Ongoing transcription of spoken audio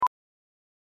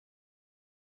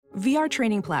VR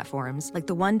training platforms, like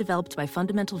the one developed by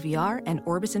Fundamental VR and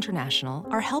Orbis International,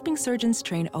 are helping surgeons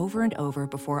train over and over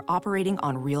before operating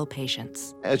on real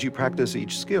patients. As you practice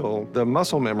each skill, the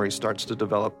muscle memory starts to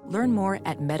develop. Learn more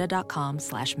at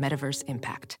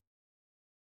meta.com/metaverseimpact.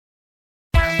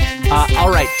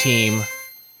 All right, team.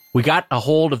 We got a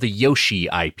hold of the Yoshi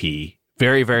IP.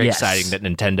 Very, very exciting that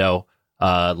Nintendo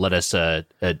let us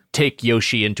take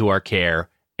Yoshi into our care,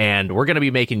 and we're going to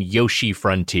be making Yoshi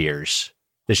Frontiers.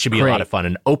 This should be a lot of fun,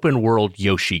 an open world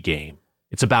Yoshi game.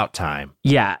 It's about time.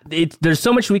 Yeah, there's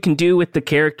so much we can do with the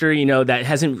character, that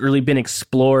hasn't really been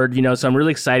explored, so I'm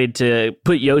really excited to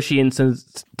put Yoshi into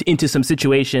some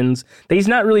situations that he's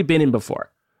not really been in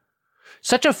before.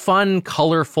 Such a fun,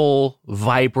 colorful,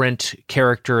 vibrant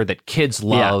character that kids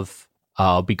love.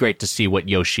 It'll be great to see what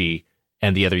Yoshi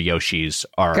and the other Yoshis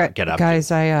get up to.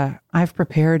 Guys, I've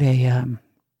prepared a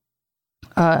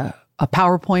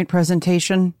PowerPoint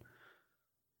presentation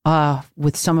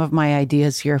with some of my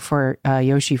ideas here for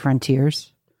Yoshi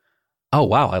Frontiers. Oh,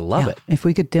 wow. I love it. If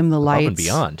we could dim the lights and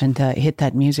beyond. And hit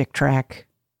that music track.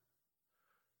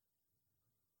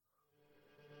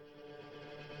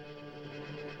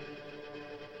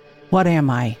 What am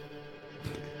I?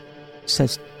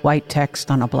 Says white text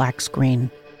on a black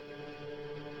screen.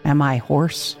 Am I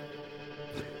horse?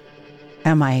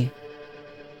 Am I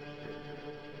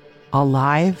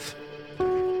alive?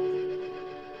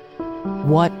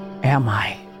 What am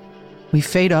I? We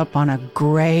fade up on a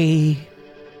gray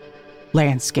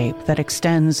landscape that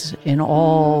extends in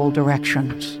all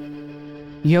directions.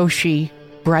 Yoshi,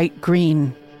 bright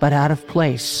green, but out of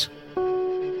place,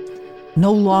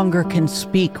 no longer can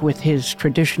speak with his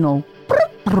traditional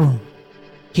brr.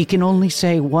 He can only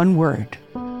say one word.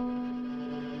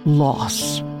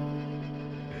 Loss.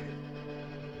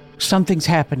 Something's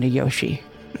happened to Yoshi.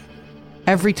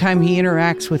 Every time he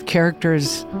interacts with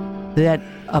characters that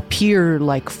appear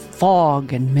like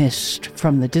fog and mist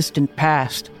from the distant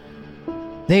past,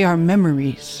 they are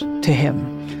memories to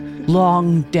him.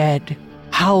 Long dead.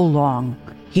 How long?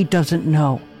 He doesn't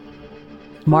know.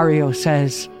 Mario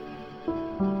says,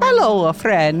 "Hello,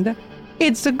 friend.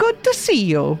 It's good to see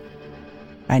you."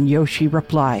 And Yoshi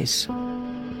replies,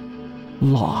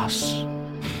 "Loss."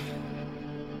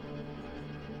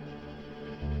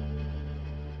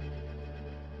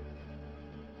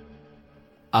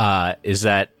 Is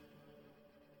that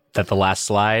the last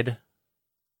slide?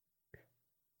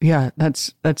 Yeah,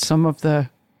 that's some of the.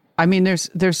 I mean,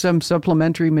 there's some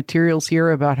supplementary materials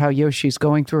here about how Yoshi's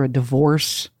going through a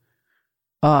divorce.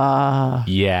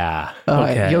 Yeah.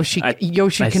 Okay. Yoshi I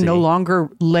can no longer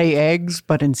lay eggs,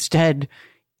 but instead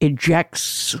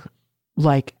ejects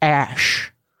like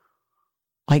ash,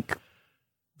 like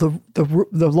the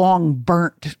long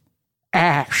burnt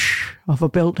ash of a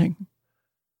building.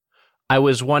 I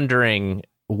was wondering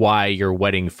why your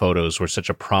wedding photos were such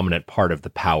a prominent part of the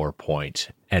PowerPoint,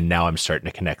 and now I'm starting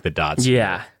to connect the dots.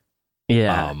 Yeah.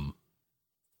 Yeah.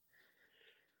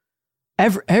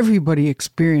 Everybody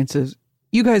experiences.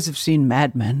 You guys have seen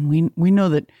Mad Men. We know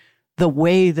that the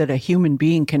way that a human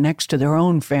being connects to their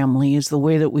own family is the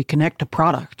way that we connect to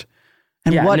product.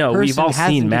 And what person we've all hasn't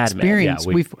seen Mad Men. experienced?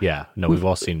 We've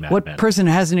all seen Mad Men. What person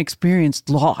hasn't experienced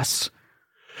loss?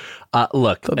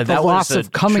 Look, The that loss was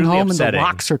of coming truly home upsetting. and the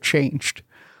locks are changed.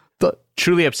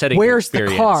 Truly upsetting. Where's the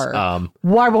experience. car?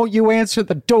 Why won't you answer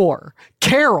the door?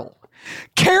 Carol,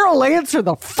 answer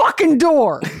the fucking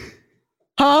door.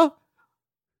 Huh?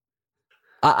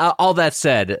 All that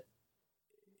said,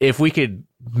 if we could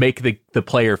make the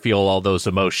player feel all those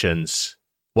emotions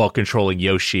while controlling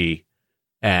Yoshi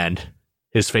and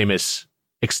his famous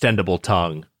extendable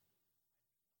tongue,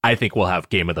 I think we'll have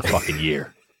Game of the fucking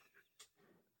Year.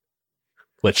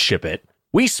 Let's ship it.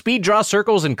 We speed draw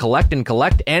circles and collect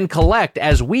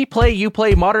as we play, you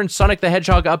play modern Sonic the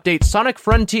Hedgehog update Sonic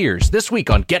Frontiers this week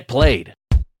on Get Played.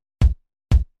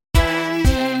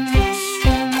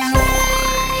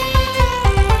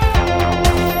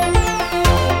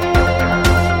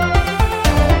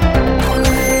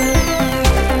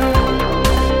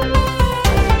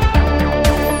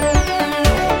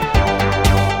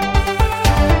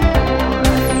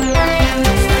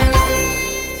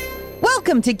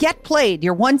 Welcome to Get Played,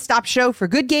 your one-stop show for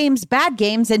good games, bad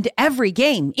games, and every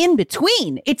game in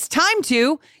between. It's time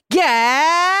to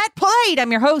Get Played.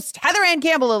 I'm your host, Heather Ann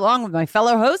Campbell, along with my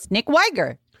fellow host, Nick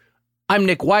Weiger. I'm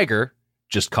Nick Weiger,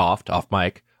 just coughed off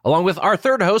mic, along with our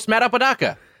third host, Matt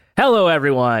Apodaca. Hello,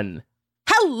 everyone.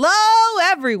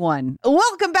 Hello, everyone.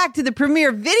 Welcome back to the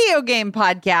premier video game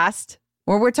podcast,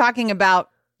 where we're talking about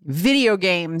video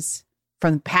games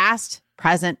from the past,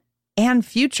 present, and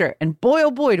future. And boy,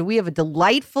 oh boy, do we have a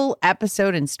delightful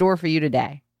episode in store for you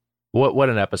today. What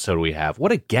an episode we have.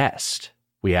 What a guest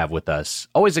we have with us.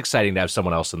 Always exciting to have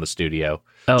someone else in the studio.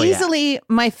 Oh, Easily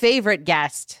my favorite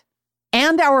guest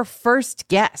and our first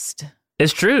guest.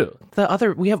 It's true.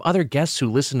 We have other guests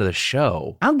who listen to the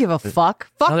show. I don't give a fuck.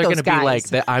 Fuck Now they're those gonna guys.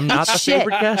 be like, I'm not the Shit.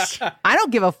 favorite guest. I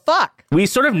don't give a fuck. We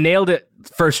sort of nailed it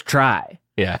first try.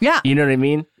 Yeah. Yeah. You know what I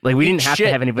mean? Like, we didn't have Shit,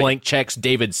 to have anybody. blank checks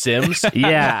David Sims.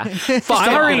 Yeah.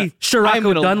 Sorry,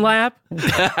 Scirocco Dunlap.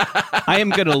 I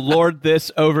am going to lord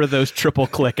this over those triple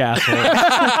click assholes.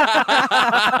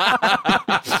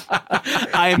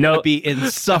 I am going to be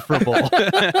insufferable.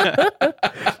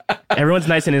 Everyone's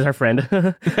nice and is our friend.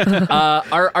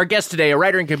 Our guest today, a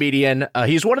writer and comedian.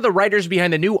 He's one of the writers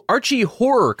behind the new Archie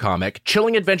horror comic.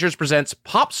 Chilling Adventures presents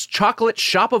Pop's Chocolate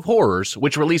Shop of Horrors,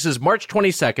 which releases March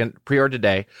 22nd, pre-order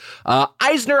today.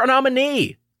 Eisner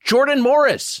nominee, Jordan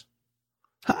Morris.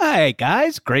 Hi,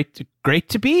 guys. Great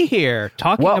to be here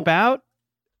talking about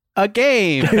a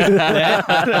game.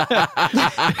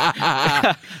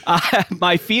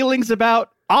 My feelings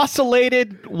about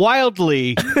oscillated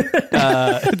wildly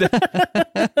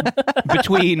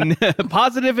between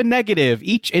positive and negative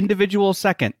each individual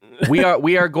second. We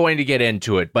are going to get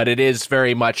into it, but it is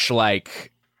very much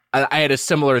like I had a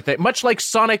similar thing, much like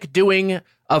Sonic doing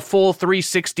a full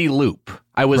 360 loop.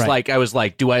 I was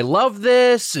like, do I love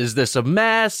this? Is this a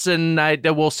mess? And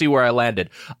we'll see where I landed.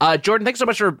 Jordan, thanks so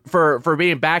much for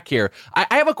being back here. I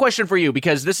have a question for you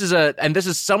because this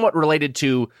is somewhat related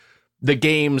to the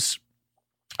game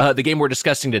we're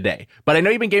discussing today. But I know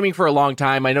you've been gaming for a long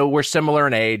time. I know we're similar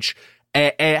in age.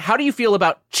 How do you feel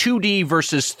about 2D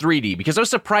versus 3D? Because I was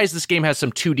surprised this game has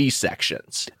some 2D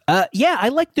sections. Yeah, I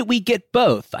like that we get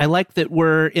both. I like that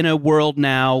we're in a world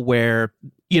now where,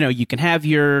 you can have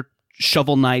your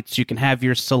Shovel Knights, you can have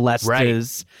your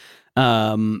Celestas,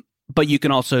 right. But you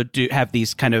can also have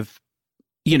these kind of,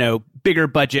 bigger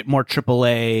budget, more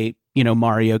AAA,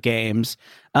 Mario games.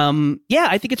 Yeah,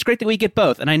 I think it's great that we get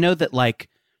both. And I know that, like,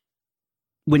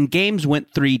 when games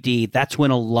went 3D, that's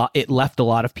when it left a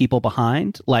lot of people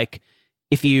behind. Like,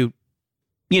 if you're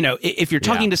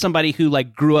talking to somebody who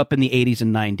like grew up in the 80s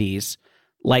and 90s,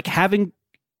 like having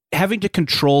to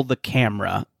control the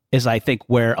camera is, I think,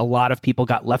 where a lot of people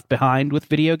got left behind with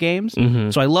video games. Mm-hmm.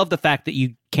 So I love the fact that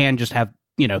you can just have,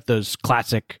 those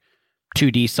classic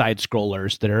 2D side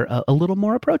scrollers that are a little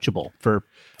more approachable for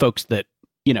folks that,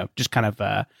 just kind of,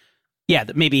 that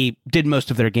maybe did most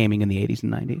of their gaming in the 80s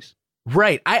and 90s.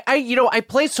 Right. I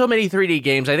played so many 3D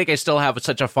games. I think I still have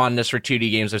such a fondness for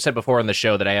 2D games. I've said before on the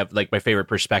show that I have, like, my favorite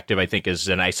perspective, I think, is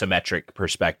an isometric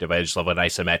perspective. I just love an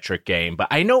isometric game. But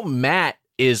I know Matt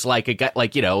is like a guy,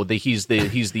 like, he's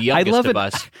the youngest of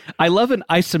us. I love an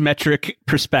isometric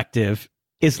perspective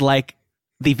is like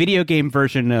the video game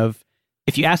version of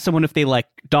if you ask someone if they like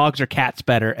dogs or cats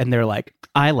better, and they're like,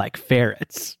 I like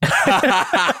ferrets. It's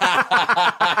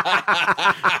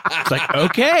like,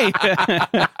 okay.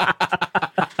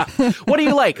 What do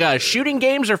you like? Shooting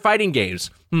games or fighting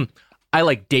games? I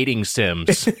like dating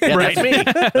sims. Yeah, right. That's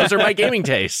me. Those are my gaming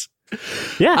tastes.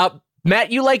 Yeah.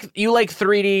 Matt, you like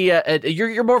 3D.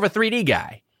 You're more of a 3D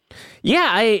guy. Yeah,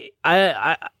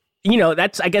 I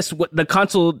that's, I guess, what the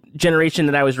console generation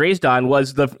that I was raised on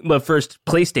was the first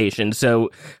PlayStation. So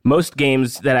most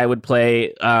games that I would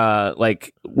play,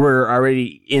 were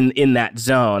already in that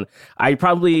zone. I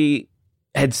probably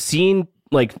had seen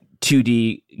like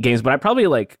 2D games, but I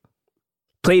probably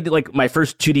played like my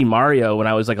first 2D Mario when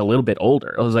I was like a little bit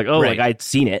older. I was like, right. Like I'd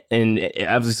seen it and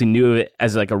obviously knew it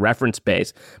as like a reference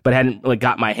base, but hadn't like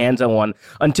got my hands on one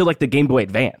until like the Game Boy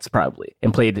Advance probably,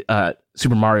 and played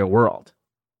Super Mario World.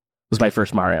 Was my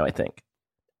first Mario, I think.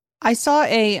 I saw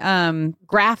a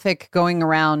graphic going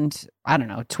around, I don't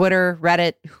know, Twitter,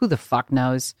 Reddit, who the fuck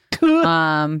knows?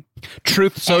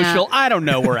 Truth Social, I don't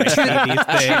know where I see these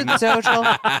things. Truth Social.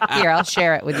 Here, I'll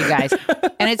share it with you guys.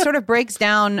 And it sort of breaks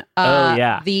down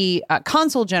the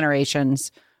console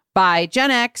generations by Gen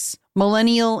X,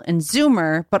 Millennial, and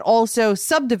Zoomer, but also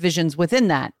subdivisions within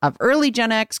that of early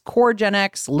Gen X, core Gen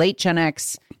X, late Gen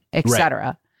X,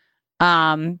 etc.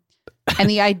 Right. And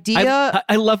the idea...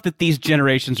 I love that these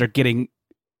generations are getting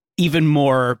even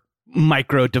more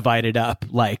micro divided up.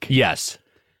 Like, yes.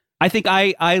 I think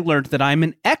I learned that I'm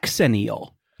an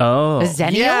Xennial. Oh. A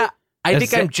Zennial? Yeah. I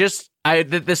think I'm just...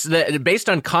 based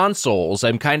on consoles,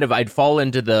 I'd fall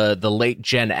into the late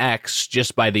Gen X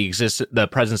just by the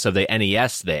presence of the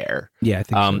NES there. Yeah, I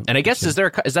think so. And I guess is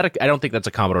that I don't think that's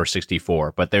a Commodore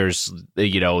 64, but there's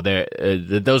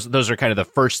those are kind of the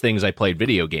first things I played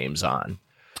video games on.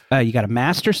 You got a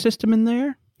Master System in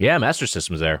there? Yeah, Master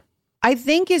System's there. I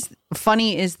think is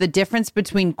funny is the difference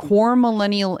between core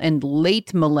millennial and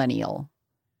late millennial.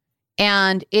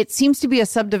 And it seems to be a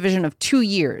subdivision of 2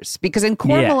 years because in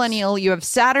Core Millennial, you have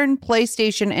Saturn,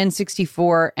 PlayStation,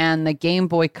 N64, and the Game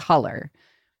Boy Color,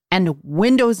 and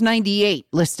Windows 98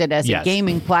 listed as a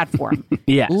gaming platform.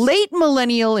 Late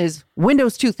Millennial is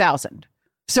Windows 2000.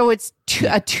 So it's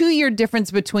a 2-year difference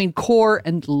between Core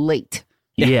and late.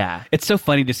 Yeah. It's so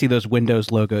funny to see those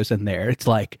Windows logos in there. It's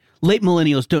like, late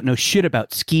millennials don't know shit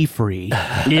about Ski Free.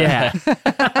 Yeah.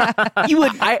 You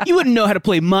wouldn't know how to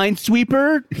play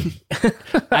Minesweeper.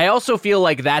 I also feel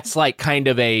like that's like kind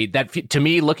of to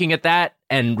me, looking at that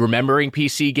and remembering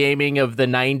PC gaming of the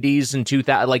 90s and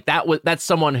 2000, like that's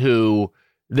someone who,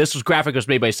 graphic was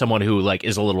made by someone who like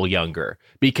is a little younger,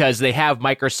 because they have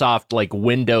Microsoft like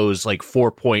Windows like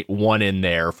 4.1 in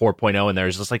there, 4.0 in there.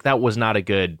 It's just like, that was not a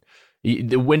good...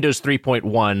 The Windows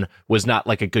 3.1 was not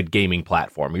like a good gaming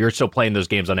platform. You're still playing those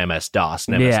games on MS-DOS,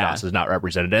 and MS-DOS is not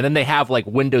represented. And then they have like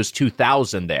Windows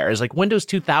 2000 there. It's like Windows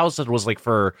 2000 was like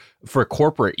for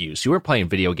corporate use. You weren't playing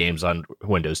video games on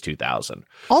Windows 2000.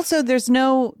 Also, there's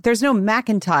no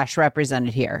Macintosh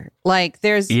represented here. Like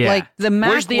like the Mac.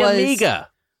 Where's the Amiga?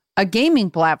 A gaming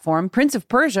platform. Prince of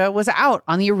Persia was out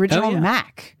on the original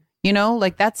Mac. You know,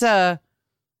 like that's a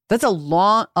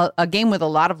game with a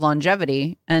lot of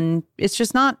longevity, and it's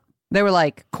just not. They were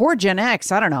like Core Gen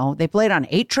X. I don't know. They played on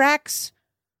 8 tracks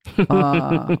with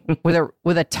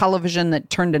a television that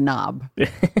turned a knob. This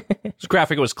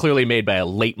graphic was clearly made by a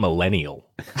late millennial.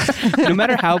 No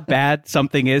matter how bad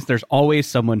something is, there's always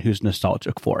someone who's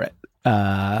nostalgic for it.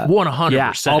 100%.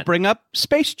 Yeah, I'll bring up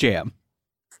Space Jam.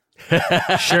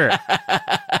 Sure.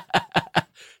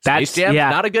 Space Jam's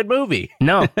not a good movie.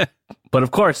 No, but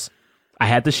of course. I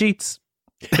had the sheets.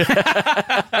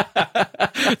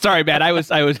 Sorry, man. I was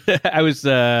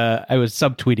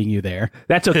subtweeting you there.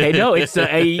 That's okay. No, it's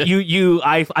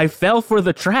I fell for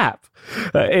the trap.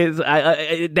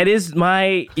 That is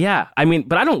my I mean,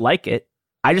 but I don't like it.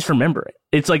 I just remember it.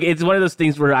 It's like it's one of those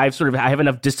things where I have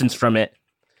enough distance from it.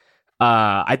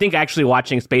 I think actually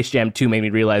watching Space Jam 2 made me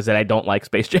realize that I don't like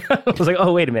Space Jam. I was like,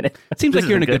 oh, wait a minute. It seems like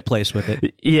you're in a good place with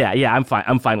it. Yeah, I'm fine.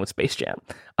 I'm fine with Space Jam.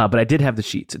 But I did have the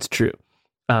sheets. It's true.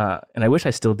 And I wish I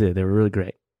still did. They were really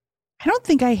great. I don't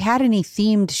think I had any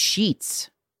themed sheets.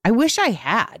 I wish I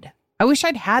had. I wish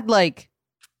I'd had like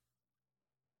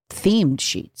themed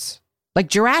sheets. Like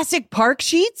Jurassic Park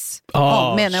sheets?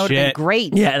 Oh man, that would have been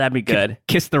great. Yeah, that'd be good.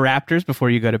 Kiss the raptors before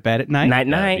you go to bed at night. Night.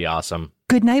 That'd be awesome.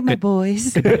 Good night, my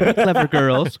boys. Clever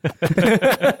girls.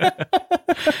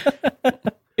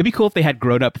 It'd be cool if they had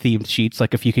grown-up themed sheets,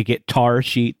 like if you could get tar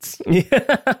sheets.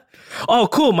 Yeah. Oh,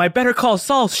 cool. My Better Call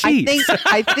Saul sheets.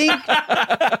 I think,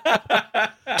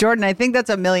 Jordan, I think that's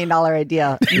 $1 million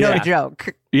idea. No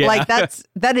joke. Yeah. Like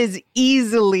that is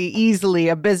easily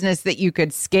a business that you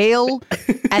could scale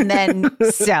and then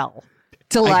sell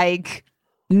to like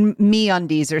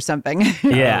MeUndies or something.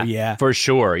 Yeah. Yeah. For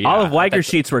sure. Yeah. All of Weiger's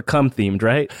sheets were cum themed,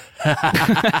 right?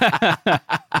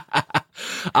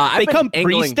 They come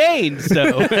pre-stained,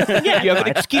 so you have an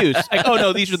excuse. Like, oh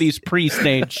no, these are these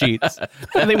pre-stained sheets.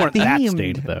 They weren't that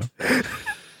stained though.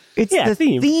 It's the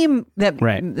theme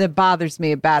that bothers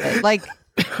me about it. Like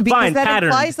because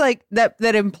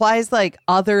that implies like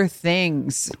other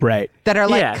things, right? That are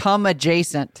like cum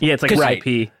adjacent. Yeah, it's like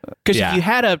IP. Because if you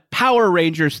had a Power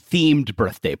Rangers themed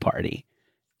birthday party,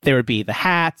 there would be the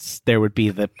hats, there would be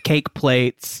the cake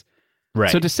plates. Right.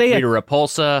 So to say Rita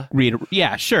Repulsa.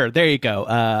 Yeah, sure. There you go.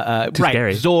 Right.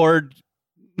 Scary. Zord,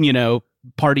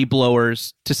 party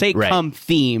blowers. To say cum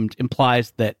themed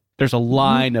implies that there's a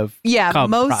line of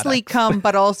cum mostly products. cum,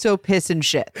 but also piss and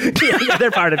shit. Yeah,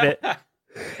 they're part of it.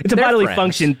 It's a bodily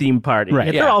function themed party.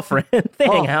 Right. They're all friends. They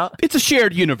hang out. It's a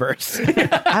shared universe.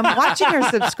 I'm watching our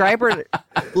subscriber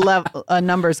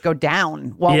numbers go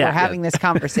down while we're having this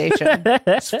conversation.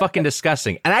 It's fucking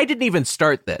disgusting. And I didn't even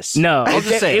start this. No. I'll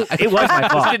just say it was my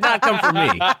fault. This did not come from me.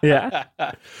 Yeah.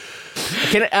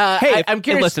 Hey, I'm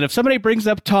curious. Listen, if somebody brings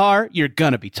up tar, you're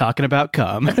gonna be talking about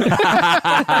cum.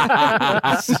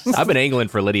 I've been angling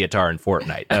for Lydia Tarr in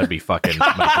Fortnite. That would be fucking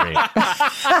my dream.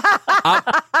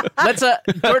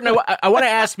 Jordan. I want to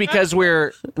ask because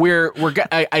I've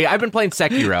been playing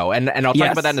Sekiro, and I'll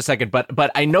talk about that in a second.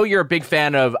 But I know you're a big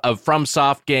fan of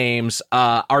FromSoft games.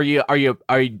 Are you?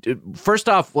 First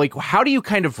off, like, how do you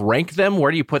kind of rank them?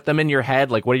 Where do you put them in your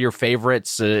head? Like, what are your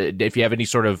favorites? If you have any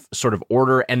sort of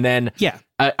order, and then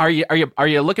are you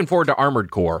looking forward to Armored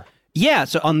Core? Yeah.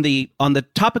 So on the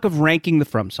topic of ranking the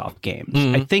FromSoft games,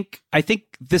 I think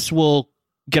this will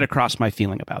get across my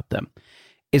feeling about them.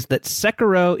 Is that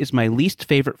Sekiro is my least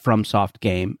favorite FromSoft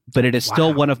game, but it is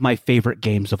still one of my favorite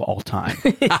games of all time.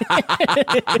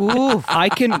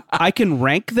 I can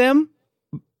rank them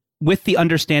with the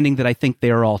understanding that I think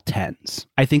they are all 10s.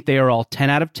 I think they are all 10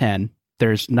 out of 10.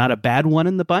 There's not a bad one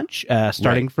in the bunch,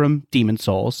 starting from Demon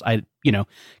Souls. I,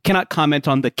 cannot comment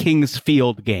on the King's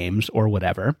Field games or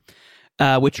whatever,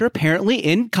 which are apparently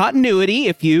in continuity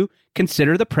if you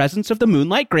consider the presence of the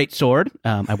Moonlight Greatsword.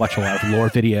 I watch a lot of lore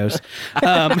videos.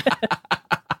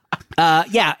 I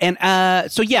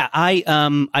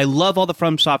love all the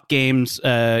FromSoft games,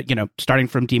 starting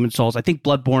from Demon Souls. I think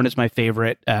Bloodborne is my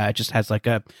favorite. It just has like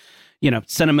a,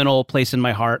 sentimental place in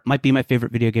my heart. Might be my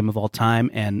favorite video game of all time.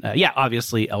 And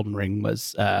obviously Elden Ring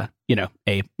was, a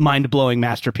mind-blowing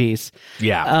masterpiece.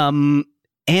 Yeah. I'm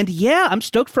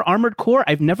stoked for Armored Core.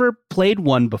 I've never played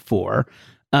one before.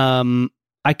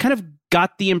 I kind of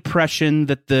got the impression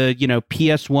that the,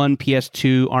 PS1,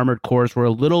 PS2 Armored Cores were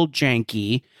a little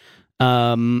janky.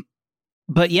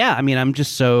 But yeah, I mean, I'm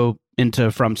just so into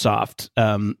FromSoft.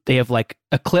 They have like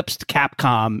eclipsed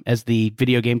Capcom as the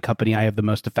video game company I have the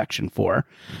most affection for.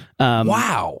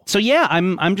 Wow. So yeah,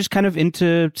 I'm just kind of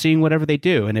into seeing whatever they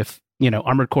do. And if,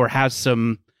 Armored Core has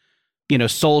some,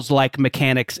 Souls-like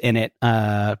mechanics in it,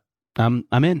 I'm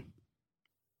in.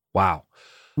 Wow.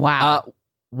 Wow.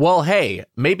 Well, hey,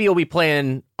 maybe you'll be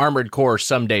playing Armored Core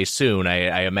someday soon.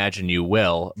 I imagine you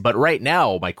will. But right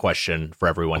now, my question for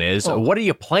everyone is, what are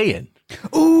you playing?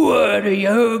 What are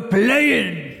you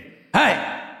playing?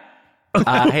 Hi.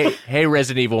 Hey,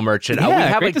 Resident Evil Merchant. Yeah, we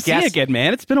have great a to see you again,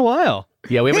 man. It's been a while.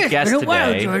 Yeah, we have a guest It's been a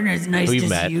while, today. Jordan. It's nice to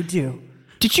met. see you too.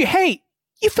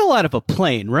 You fell out of a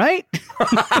plane, right?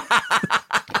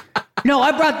 No,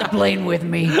 I brought the plane with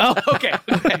me. Oh, okay.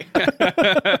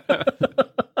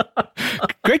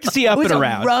 Great to see you up It was and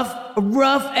around. a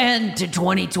rough end to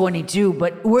 2022,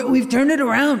 but we've turned it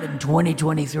around in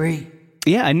 2023.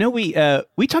 Yeah, I know we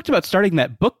talked about starting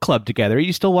that book club together. Do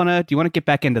you want to get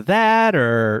back into that,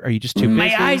 or are you just too busy?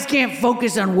 My eyes can't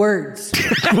focus on words.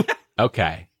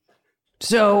 Okay.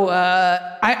 So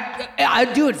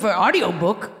I do it for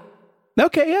audiobook.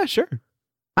 Okay, yeah, sure.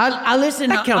 I'll listen.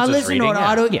 That counts I'll as listen to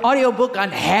an reading, audiobook on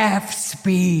half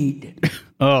speed.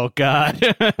 Oh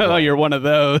God! Oh, you're one of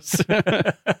those.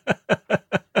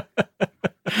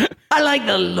 I like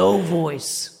the low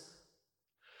voice.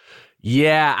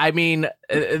 Yeah, I mean,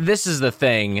 this is the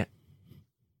thing.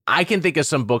 I can think of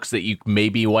some books that you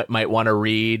maybe might want to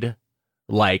read.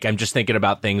 Like, I'm just thinking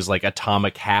about things like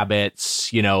Atomic Habits,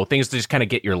 things to just kind of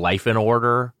get your life in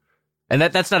order. And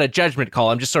that's not a judgment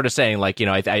call. I'm just sort of saying, like,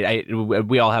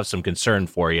 we all have some concern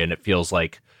for you, and it feels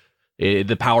like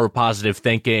the power of positive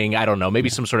thinking. I don't know. Maybe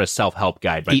some sort of self-help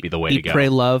guide might be the way to go. Pray,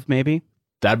 Love, maybe.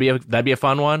 That'd be a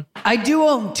fun one. I do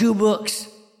own 2 books.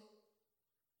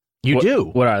 You do?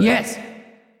 What are they? Yes.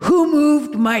 Who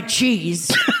Moved My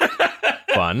Cheese?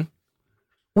 Fun.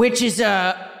 Which is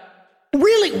a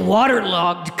really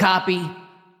waterlogged copy.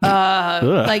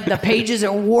 Like the pages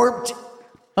are warped.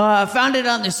 Found it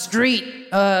on the street.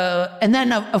 And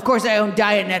then, of course, I own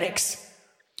Dianetics.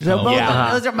 So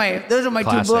those are my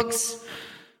Classic. 2 books.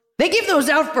 They give those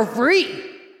out for free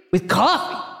with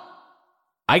coffee.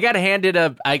 I got handed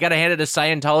a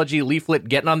Scientology leaflet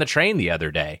getting on the train the other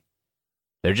day.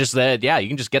 They're just that, you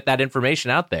can just get that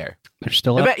information out there. They're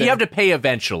still out there. You have to pay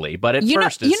eventually, but at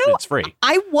first it's free.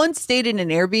 I once stayed in an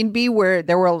Airbnb where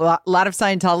there were a lot of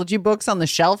Scientology books on the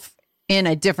shelf in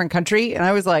a different country, and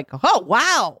I was like, "Oh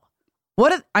wow,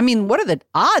 what are the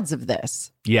odds of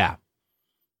this?" Yeah,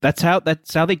 that's how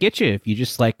they get you. If you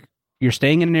just you're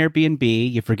staying in an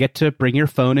Airbnb, you forget to bring your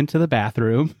phone into the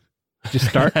bathroom. Just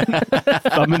start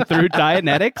thumbing through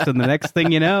Dianetics, and the next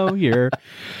thing you know, you're,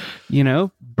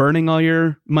 burning all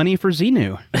your money for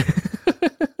Xenu.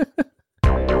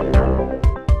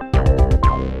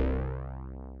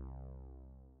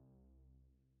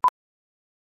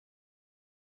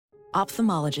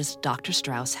 Ophthalmologist Dr.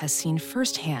 Strauss has seen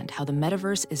firsthand how the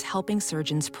metaverse is helping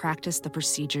surgeons practice the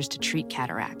procedures to treat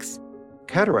cataracts.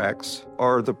 Cataracts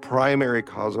are the primary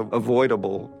cause of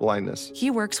avoidable blindness.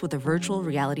 He works with a virtual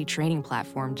reality training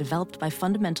platform developed by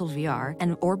Fundamental VR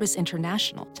and Orbis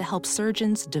International to help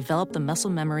surgeons develop the muscle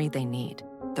memory they need.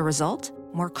 The result?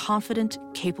 More confident,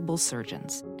 capable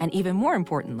surgeons. And even more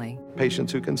importantly,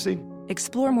 Patients who can see.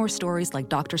 explore more stories like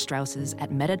Dr. Strauss's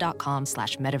at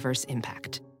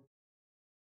meta.com/metaverseimpact.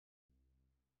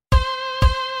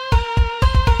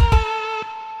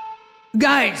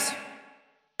 Guys,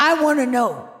 I want to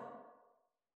know,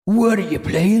 what are you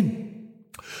playing?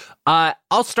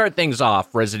 I'll start things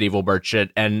off, Resident Evil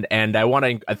Merchant, and I want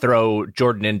to throw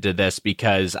Jordan into this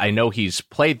because I know he's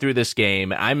played through this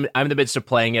game. I'm in the midst of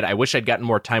playing it. I wish I'd gotten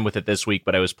more time with it this week,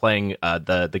 but I was playing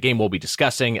the game we'll be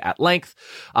discussing at length.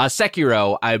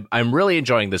 Sekiro, I'm really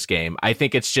enjoying this game. I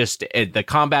think it's just the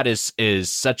combat is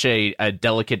such a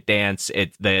delicate dance.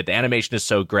 The animation is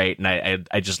so great, and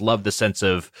I just love the sense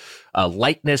of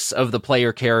lightness of the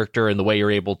player character and the way you're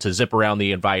able to zip around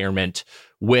the environment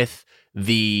with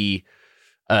the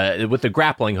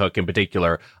grappling hook in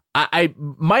particular.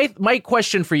 My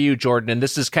question for you, Jordan, and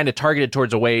this is kind of targeted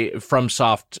towards a way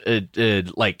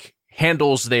FromSoft like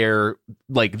handles their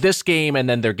like this game and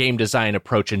then their game design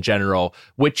approach in general,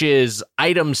 which is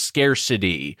item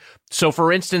scarcity. So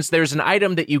for instance, there's an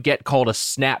item that you get called a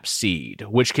snap seed,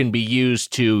 which can be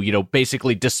used to,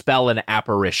 basically dispel an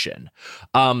apparition.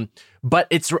 But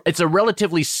it's a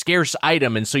relatively scarce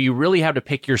item, and so you really have to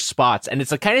pick your spots. And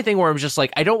it's the kind of thing where I'm just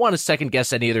like, I don't want to second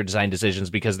guess any of their design decisions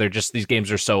because these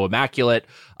games are so immaculate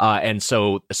and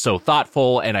so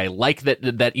thoughtful. And I like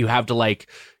that you have to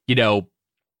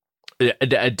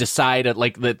decide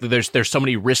that there's so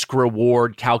many risk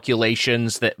reward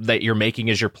calculations that you're making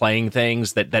as you're playing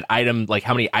things that item, like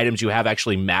how many items you have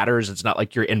actually matters. It's not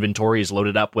like your inventory is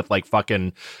loaded up with like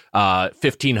fucking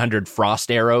 1,500 frost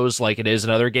arrows like it is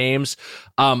in other games.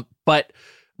 But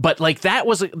like that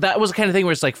was the kind of thing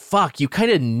where it's like, fuck, you kind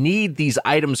of need these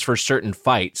items for certain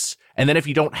fights. And then if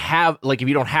you don't have them,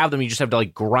 you just have to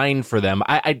like grind for them.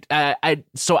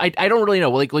 So I don't really know.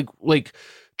 Like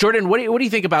Jordan, what do you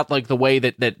think about like the way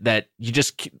that you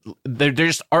just there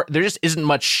just isn't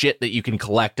much shit that you can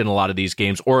collect in a lot of these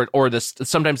games, or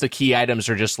sometimes the key items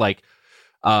are just like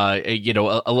a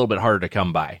little bit harder to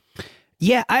come by.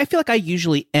 Yeah, I feel like I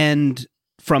usually end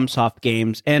FromSoft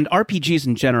games and RPGs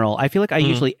in general. I feel like I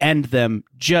usually end them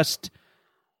just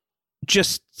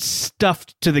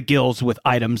stuffed to the gills with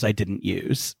items I didn't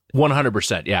use.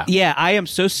 100%, yeah. Yeah, I am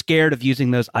so scared of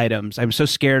using those items. I'm so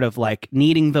scared of like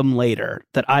needing them later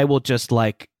that I will just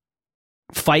like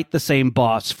fight the same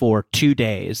boss for 2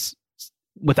 days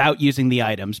without using the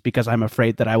items because I'm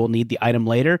afraid that I will need the item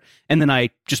later, and then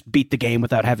I just beat the game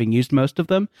without having used most of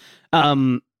them.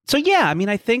 So yeah, I mean,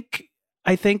 I think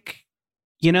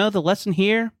the lesson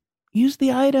here: use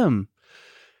the item.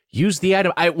 Use the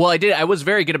item. I was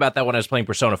very good about that when I was playing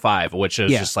Persona 5, which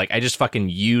is just like I just fucking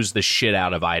use the shit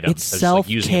out of items. It's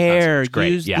self-care.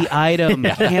 Use the item.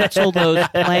 Cancel those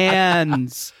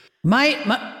plans.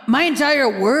 My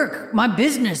entire work, my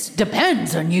business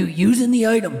depends on you using the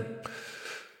item.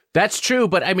 That's true,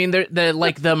 but I mean,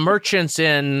 the merchants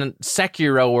in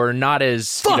Sekiro are not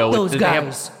as Fuck those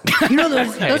guys.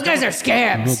 Those guys are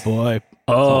scabs. Oh boy.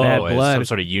 Bad blood. Some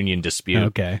sort of union dispute.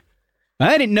 Okay.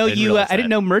 I didn't know I didn't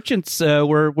know merchants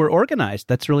were organized.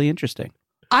 That's really interesting.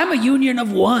 I'm a union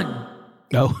of one.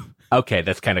 Oh, okay.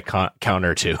 That's kind of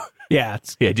counter to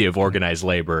it's the idea of organized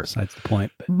labor. Besides the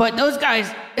point. But those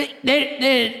guys,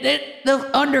 they'll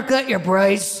undercut your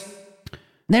price.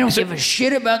 They don't give a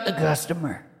shit about the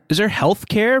customer. Is there health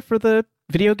care for the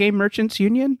Video Game Merchants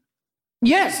Union?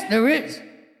 Yes, there is.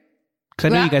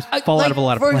 Because I know you guys fall out of a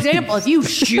lot of planes. For example, if you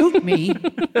shoot me,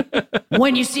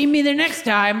 when you see me the next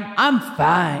time, I'm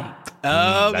fine.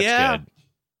 Oh, that's good.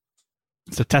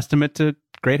 It's a testament to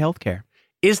great healthcare.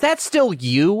 Is that still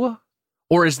you?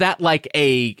 Or is that like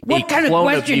a kind of clone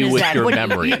of question you is with that? your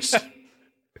memories?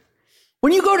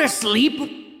 When you go to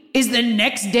sleep, is the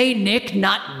next day Nick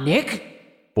not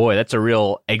Nick? Boy, that's a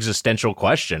real existential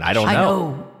question. I don't know. I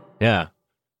know. Yeah.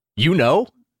 You know?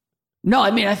 No, I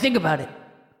mean, I think about it.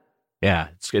 Yeah,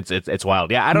 it's wild.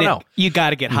 Yeah, I don't know. You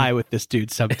got to get high with this dude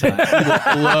sometime.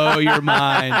 It'll blow your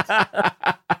mind.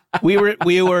 We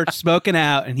were smoking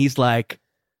out, and he's like,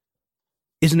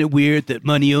 "Isn't it weird that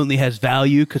money only has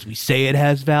value because we say it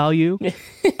has value?"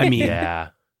 I mean, yeah.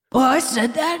 Oh, I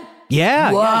said that?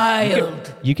 Yeah.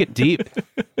 Wild. You get deep.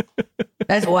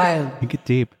 That's wild. You get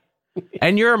deep.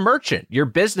 And you're a merchant. Your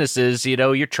business is,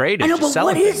 you're trading. I know, but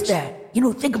what is that?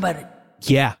 Think about it.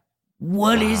 Yeah.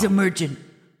 What is a merchant?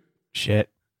 Shit.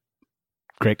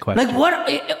 Great question. Like, what?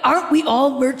 Aren't we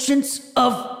all merchants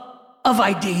of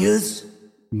ideas?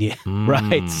 Yeah.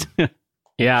 Right.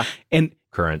 Yeah. And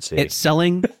currency. It's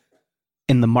selling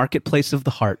in the marketplace of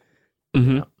the heart.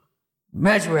 Mm-hmm.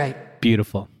 That's right.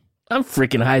 Beautiful. I'm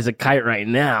freaking high as a kite right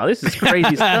now. This is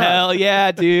crazy stuff. Hell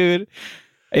yeah, dude.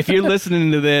 If you're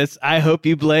listening to this, I hope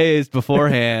you blazed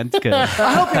beforehand. I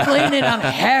hope you're playing it on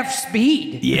half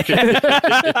speed. Yeah.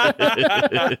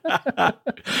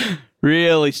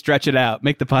 Really stretch it out.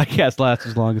 Make the podcast last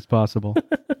as long as possible.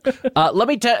 Let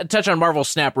me touch on Marvel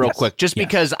Snap real quick, just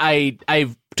because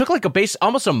I've took like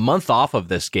almost a month off of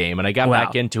this game, and I got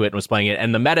back into it and was playing it,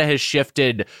 and the meta has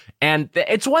shifted. And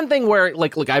it's one thing where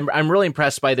like, look, I'm really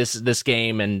impressed by this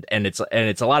game, and it's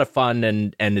a lot of fun,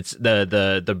 and it's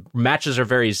the matches are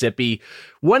very zippy.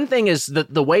 One thing is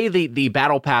that the way the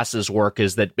battle passes work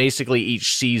is that basically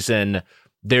each season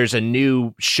there's a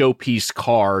new showpiece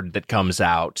card that comes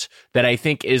out that I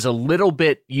think is a little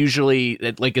bit usually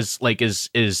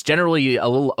is generally a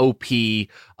little OP,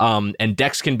 and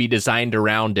decks can be designed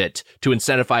around it to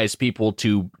incentivize people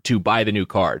to buy the new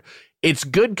card. It's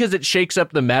good because it shakes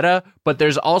up the meta, but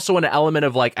there's also an element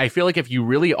of like, I feel like if you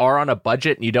really are on a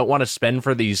budget and you don't want to spend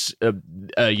for these,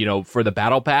 for the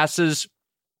battle passes,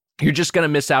 you're just going to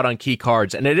miss out on key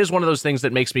cards. And it is one of those things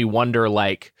that makes me wonder,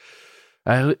 like,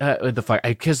 the fuck,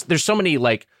 because there's so many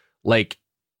like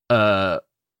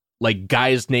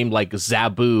guys named like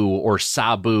Zabu or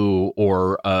Sabu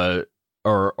or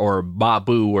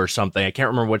Mabu or something. I can't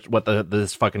remember what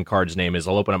this fucking card's name is.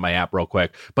 I'll open up my app real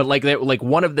quick. But like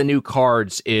one of the new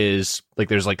cards is like,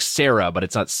 there's like Sarah, but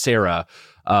it's not Sarah.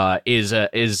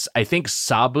 Is I think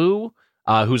Sabu,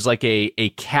 who's like a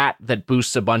cat that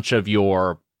boosts a bunch of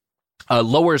your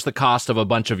lowers the cost of a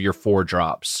bunch of your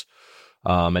 4-drops.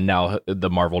 And now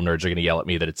the Marvel nerds are going to yell at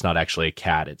me that it's not actually a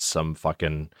cat. It's some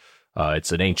fucking,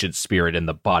 it's an ancient spirit in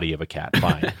the body of a cat.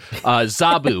 Fine.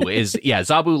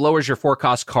 Zabu lowers your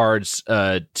 4-cost cards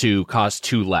to cost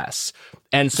 2 less.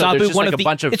 And so Zabu, there's just a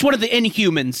bunch of... It's one of the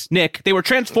Inhumans, Nick. They were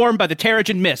transformed by the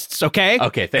Terrigen Mists, okay?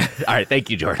 Okay, all right,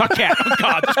 thank you, Jordan. A cat. Oh,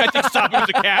 God. This guy thinks Zabu is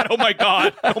a cat. Oh, my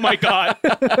God.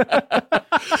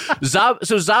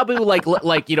 So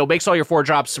Zabu, makes all your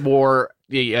 4-drops more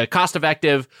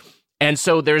cost-effective. And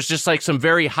so there's just like some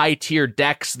very high tier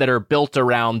decks that are built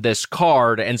around this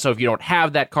card. And so if you don't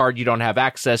have that card, you don't have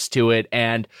access to it.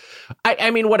 And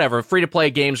I mean, whatever, free to play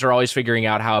games are always figuring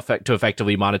out how to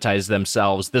effectively monetize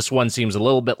themselves. This one seems a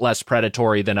little bit less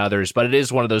predatory than others, but it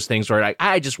is one of those things where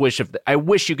I just wish I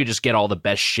wish you could just get all the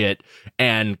best shit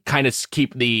and kind of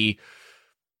keep the...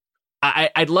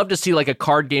 I'd love to see like a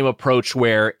card game approach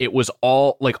where it was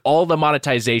all the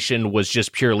monetization was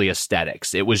just purely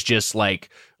aesthetics. It was just like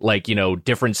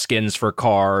different skins for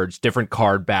cards, different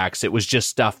card backs. It was just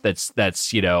stuff that's that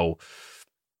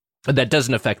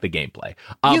doesn't affect the gameplay.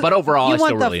 But overall, I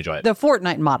still really enjoy it. The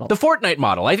Fortnite model. The Fortnite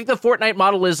model. I think the Fortnite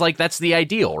model is like, that's the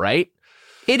ideal, right?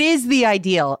 It is the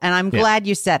ideal, and I'm glad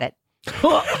you said it.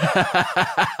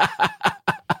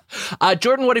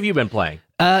 Jordan, what have you been playing?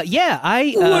 What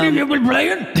have you been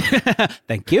playing?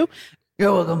 Thank you.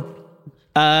 You're welcome.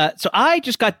 So I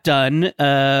just got done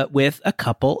with a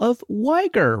couple of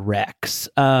Weiger Recs.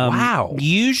 Wow.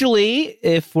 Usually,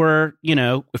 if we're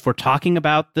talking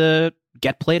about the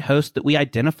Get Played host that we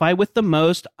identify with the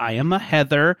most, I am a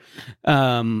Heather.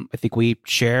 I think we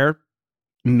share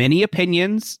many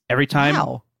opinions every time.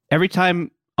 Wow. Every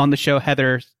time on the show,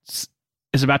 Heather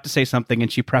is about to say something,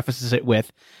 and she prefaces it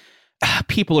with,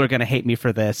 "People are going to hate me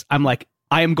for this." I'm like,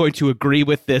 I am going to agree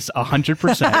with this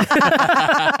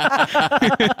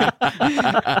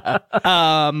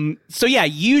 100%. So yeah,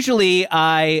 usually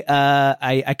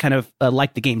I kind of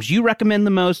like the games you recommend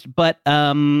the most, but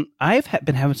I've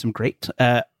been having a great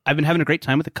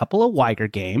time with a couple of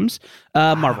Weiger games.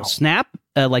 Marvel Snap,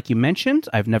 like you mentioned,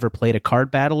 I've never played a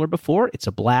card battler before. It's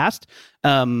a blast.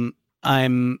 I'm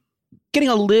getting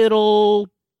a little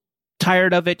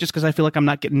tired of it just because I feel like I'm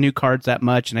not getting new cards that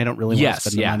much and I don't really want to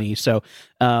spend the money. So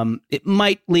it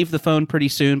might leave the phone pretty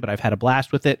soon, but I've had a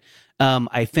blast with it.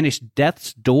 I finished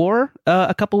Death's Door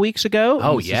a couple weeks ago.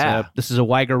 Oh, This is a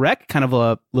Weiger Rec, kind of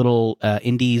a little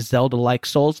indie Zelda-like,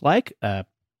 Souls-like.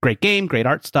 Great game, great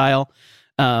art style.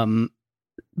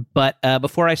 But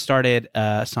before I started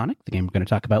Sonic, the game we're going to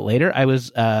talk about later, I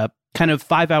was kind of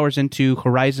 5 hours into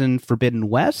Horizon Forbidden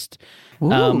West.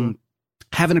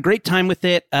 Having a great time with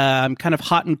it. I'm kind of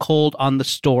hot and cold on the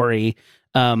story,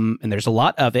 and there's a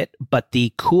lot of it, but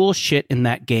the cool shit in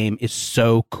that game is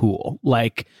so cool.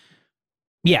 Like,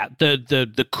 yeah,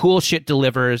 the cool shit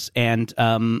delivers, and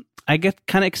I get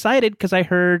kind of excited because I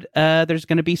heard there's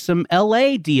going to be some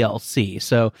LA DLC.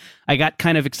 So I got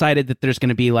kind of excited that there's going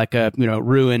to be like a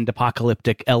ruined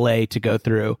apocalyptic LA to go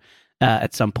through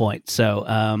at some point. So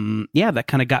that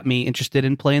kind of got me interested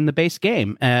in playing the base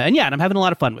game. And I'm having a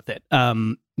lot of fun with it.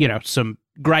 Some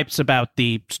gripes about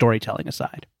the storytelling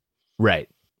aside. Right.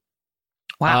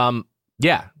 Wow.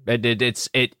 It's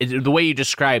the way you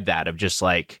describe that of just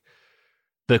like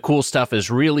the cool stuff is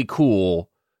really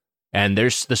cool. And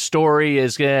there's the story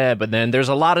is good, but then there's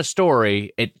a lot of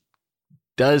story. It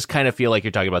does kind of feel like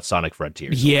you're talking about Sonic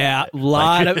Frontiers. Yeah,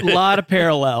 lot of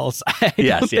parallels. I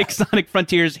don't think Sonic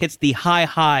Frontiers hits the high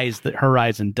highs that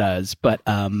Horizon does, but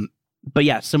But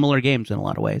yeah, similar games in a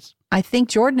lot of ways. I think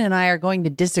Jordan and I are going to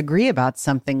disagree about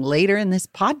something later in this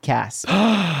podcast.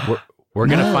 We're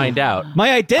going to find out.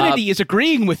 My identity is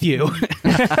agreeing with you.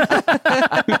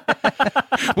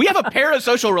 We have a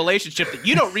parasocial relationship that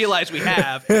you don't realize we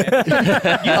have.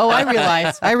 Oh,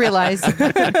 I realize.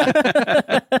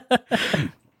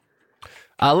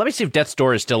 Let me see if Death's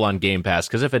Door is still on Game Pass,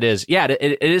 because if it is,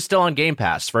 it is still on Game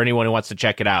Pass for anyone who wants to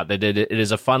check it out. It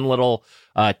is a fun little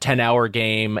 10-hour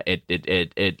game.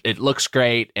 It looks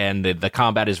great, and the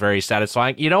combat is very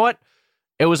satisfying. You know what?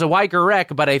 It was a Weiger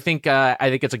wreck, but I think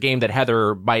it's a game that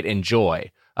Heather might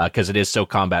enjoy because it is so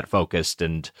combat focused,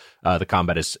 and the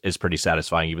combat is pretty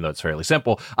satisfying, even though it's fairly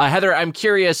simple. Heather, I'm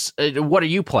curious, what are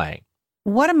you playing?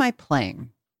 What am I playing?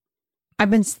 I've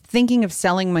been thinking of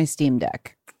selling my Steam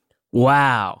Deck.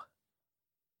 Wow.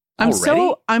 I'm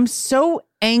so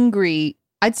angry.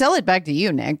 I'd sell it back to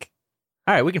you, Nick.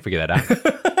 All right, we can figure that out.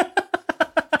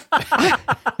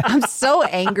 I'm so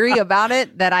angry about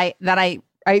it that I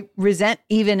resent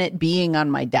even it being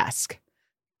on my desk.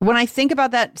 When I think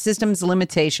about that system's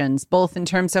limitations, both in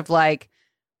terms of like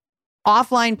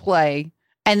offline play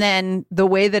and then the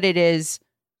way that it is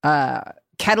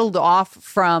kettled off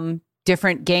from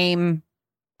different game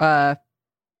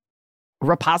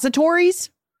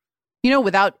repositories,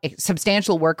 without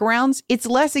substantial workarounds, it's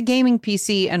less a gaming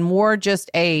PC and more just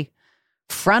a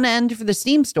front end for the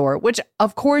Steam store, which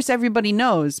of course everybody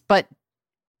knows, but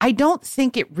I don't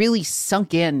think it really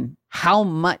sunk in how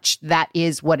much that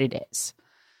is what it is.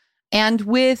 And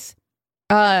with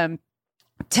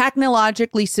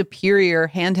technologically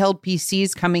superior handheld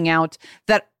PCs coming out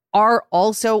that are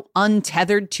also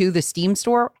untethered to the Steam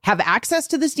store, have access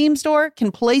to the Steam store,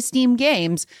 can play Steam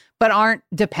games, but aren't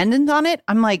dependent on it,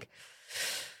 I'm like,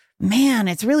 man,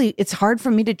 it's hard for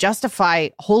me to justify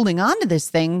holding on to this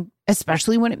thing,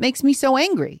 especially when it makes me so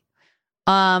angry.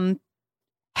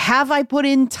 Have I put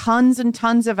in tons and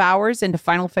tons of hours into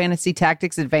Final Fantasy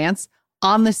Tactics Advance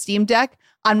on the Steam Deck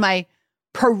on my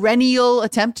perennial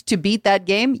attempt to beat that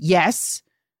game? Yes.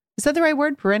 Is that the right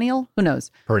word? Perennial? Who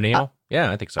knows? Perennial?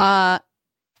 Yeah, I think so.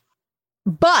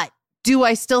 But do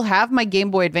I still have my Game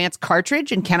Boy Advance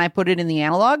cartridge, and can I put it in the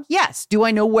analog? Yes. Do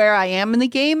I know where I am in the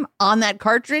game on that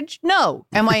cartridge? No.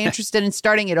 Am I interested in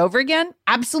starting it over again?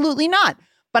 Absolutely not.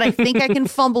 But I think I can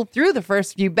fumble through the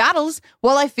first few battles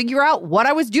while I figure out what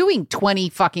I was doing 20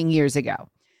 fucking years ago.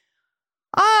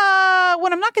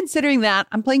 When I'm not considering that,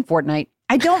 I'm playing Fortnite.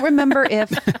 I don't remember if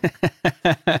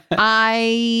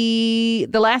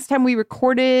the last time we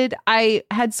recorded, I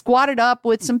had squatted up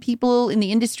with some people in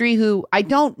the industry who I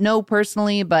don't know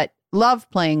personally, but love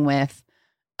playing with.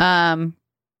 Shout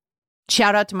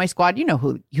out to my squad. You know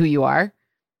who you are,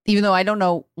 even though I don't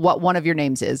know what one of your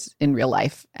names is in real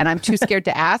life. And I'm too scared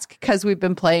to ask because we've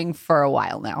been playing for a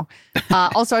while now.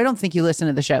 Also, I don't think you listen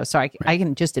to the show, so I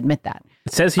can just admit that.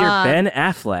 It says here, Ben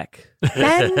Affleck.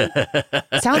 Ben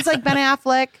sounds like Ben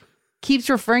Affleck, keeps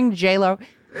referring to J-Lo.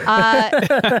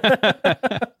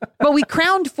 But we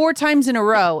crowned 4 times in a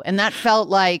row, and that felt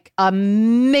like a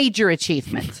major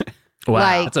achievement.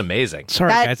 Wow, that's amazing. Sorry,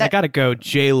 guys, I gotta go.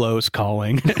 J-Lo's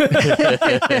calling.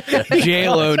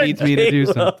 J-Lo needs me to do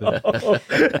something.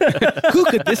 Who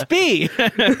could this be?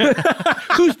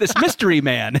 Who's this mystery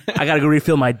man? I gotta go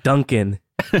refill my Dunkin'.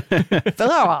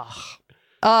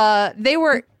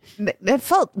 It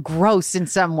felt gross in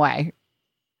some way.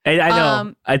 I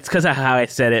know. It's because of how I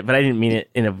said it, but I didn't mean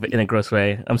it in a gross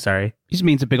way. I'm sorry. He just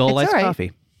means a big old iced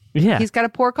coffee. Yeah. He's got to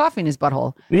pour coffee in his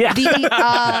butthole. Yeah.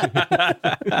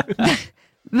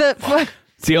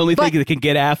 It's the only thing that can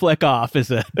get Affleck off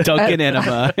is a Dunkin'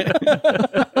 enema.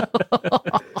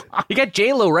 You got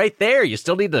J-Lo right there. You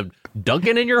still need the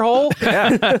Dunkin' in your hole?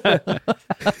 Yeah.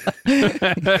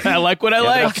 I like what I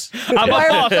like. I'm a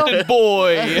Boston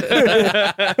boy.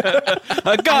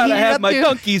 I gotta have my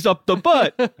donkeys up the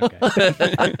butt. Okay.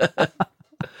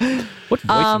 What voice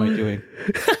am I doing?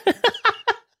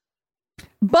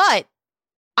 But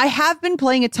I have been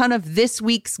playing a ton of this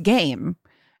week's game.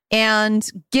 And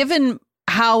given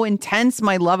how intense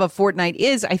my love of Fortnite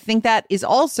is, I think that is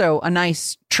also a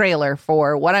nice trailer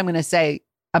for what I'm going to say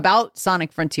about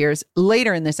Sonic Frontiers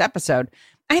later in this episode.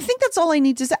 I think that's all I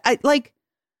need to say. I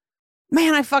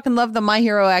fucking love the My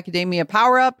Hero Academia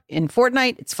power-up in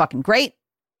Fortnite. It's fucking great.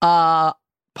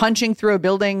 Punching through a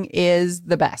building is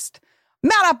the best.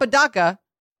 Matt Apodaca,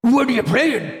 what are you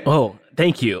playing? Oh,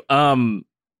 thank you.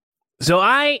 So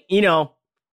I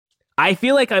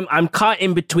feel like I'm caught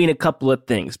in between a couple of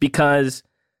things because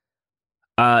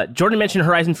Jordan mentioned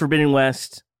Horizon Forbidden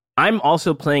West. I'm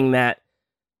also playing that,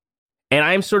 and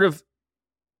I'm sort of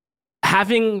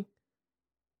having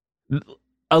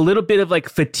a little bit of like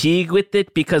fatigue with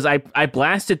it because I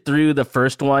blasted through the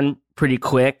first one pretty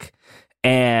quick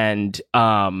and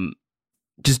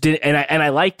just did and I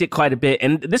liked it quite a bit.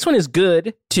 And this one is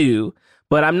good too,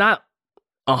 but I'm not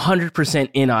 100%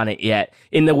 in on it yet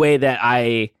in the way that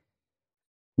I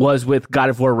was with God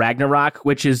of War Ragnarok,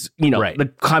 which is,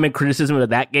 the common criticism of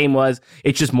that game was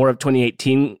it's just more of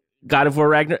 2018 God of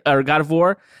War God of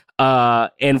War.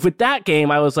 And with that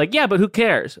game, I was like, yeah, but who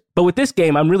cares? But with this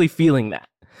game, I'm really feeling that.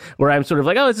 Where I'm sort of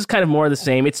like, oh, this is kind of more of the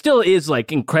same. It still is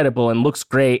like incredible and looks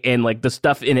great, and like the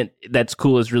stuff in it that's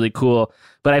cool is really cool.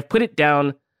 But I've put it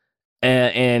down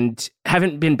and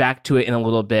haven't been back to it in a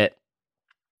little bit.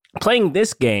 Playing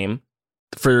this game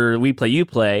for We Play You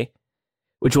Play,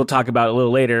 which we'll talk about a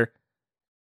little later,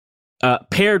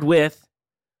 paired with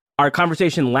our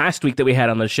conversation last week that we had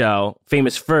on the show,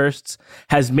 Famous Firsts,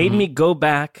 has made me go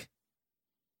back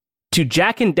to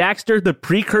Jak and Daxter: The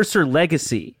Precursor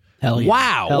Legacy. Hell yeah.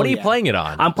 Wow. Hell what are you yeah. playing it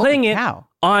on? I'm playing it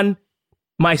on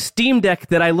my Steam Deck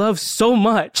that I love so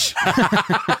much.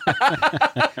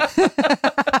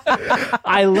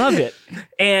 I love it.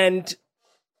 And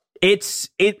it's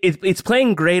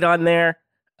playing great on there.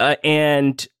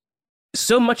 And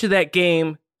so much of that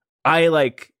game I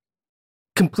like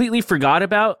completely forgot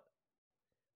about.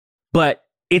 But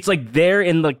it's like there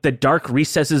in like the dark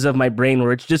recesses of my brain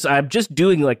where I'm just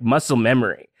doing like muscle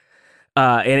memory.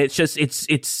 And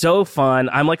it's so fun.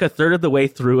 I'm like a third of the way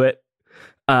through it.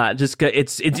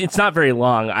 It's not very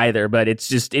long either, but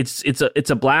it's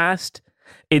a blast.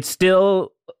 It's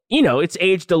still, it's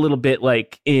aged a little bit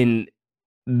like in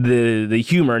the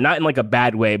humor, not in like a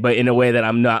bad way, but in a way that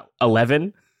I'm not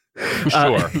 11.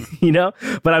 Sure.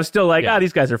 But I'm still like,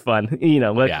 these guys are fun.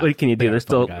 What can you do?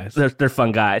 They're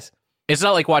fun guys. It's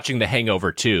not like watching The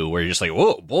Hangover 2, where you're just like,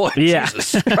 whoa, boy,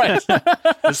 Jesus Christ.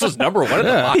 This was number 1 in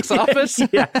the box office?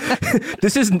 Yeah.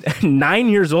 This is 9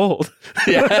 years old.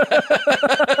 Yeah.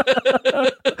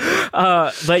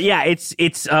 But yeah,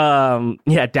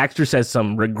 Daxter says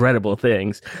some regrettable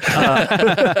things.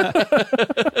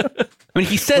 I mean,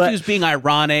 he said he was being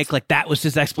ironic, like that was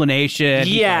his explanation.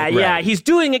 He's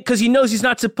doing it because he knows he's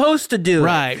not supposed to do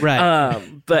it. Right.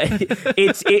 But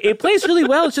it plays really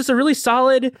well. It's just a really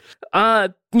solid,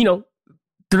 3D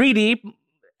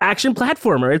action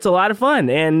platformer. It's a lot of fun,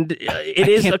 and I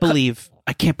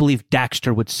can't believe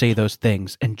Daxter would say those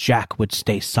things and Jak would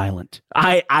stay silent.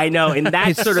 I know, and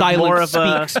that's sort of more of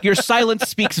your silence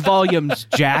speaks volumes,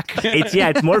 Jak.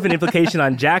 It's more of an implication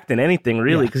on Jak than anything,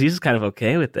 really, because he's just kind of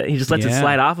okay with it. He just lets it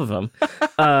slide off of him.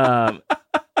 But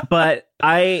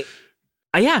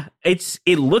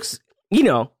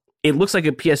it looks like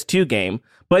a PS2 game,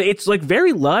 but it's like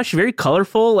very lush, very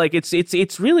colorful. Like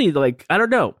it's really like, I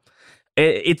don't know.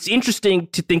 It's interesting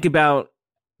to think about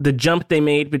the jump they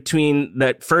made between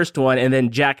that first one and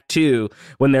then Jak 2,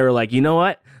 when they were like, you know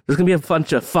what? There's going to be a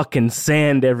bunch of fucking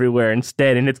sand everywhere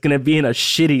instead, and it's going to be in a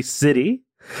shitty city,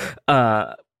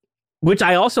 which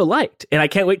I also liked. And I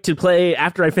can't wait to play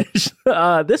after I finish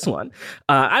this one.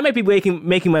 I might be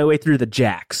making my way through the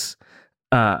Jaks.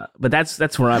 But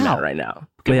that's where I'm at right now.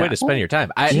 Good way to spend your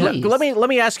time. Let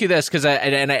me ask you this, because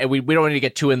we don't need to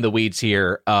get too in the weeds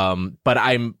here. But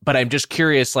I'm just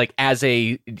curious. Like as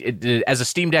a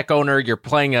Steam Deck owner, you're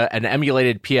playing an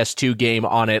emulated PS2 game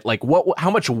on it. Like how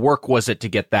much work was it to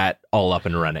get that all up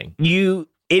and running? It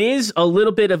is a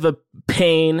little bit of a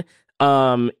pain.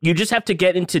 You just have to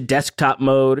get into desktop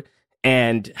mode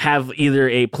and have either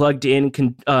a plugged in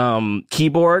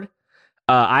keyboard.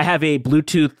 I have a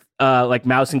Bluetooth like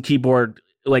mouse and keyboard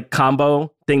like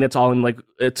combo thing that's all in like,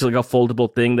 it's like a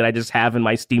foldable thing that I just have in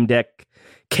my Steam Deck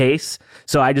case.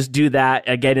 So I just do that.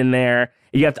 I get in there.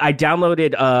 I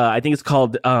downloaded I think it's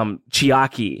called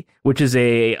Chiaki, which is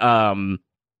a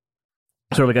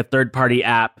sort of like a third-party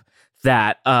app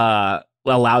that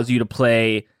allows you to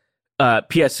play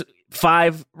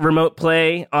PS5 remote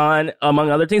play on,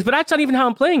 among other things. But that's not even how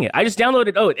I'm playing it. I just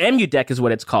downloaded EmuDeck is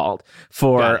what it's called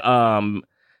for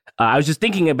I was just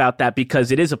thinking about that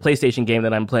because it is a PlayStation game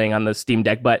that I'm playing on the Steam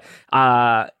Deck. But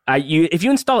if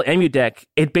you install EmuDeck,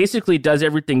 it basically does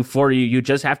everything for you. You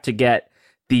just have to get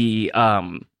the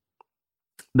ROMs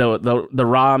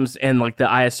and like the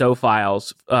ISO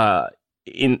files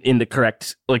in the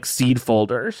correct like seed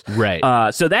folders.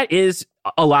 Right. So that is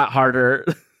a lot harder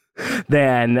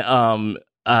than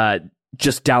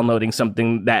just downloading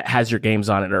something that has your games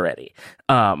on it already.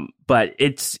 But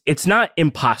it's not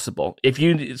impossible if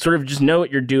you sort of just know what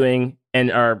you're doing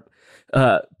and are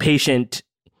patient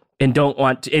and don't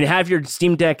want to, and have your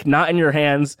Steam Deck not in your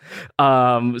hands,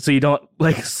 so you don't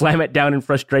like slam it down in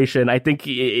frustration, I think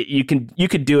you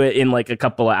could do it in like a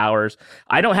couple of hours.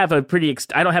 I don't have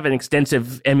an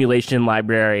extensive emulation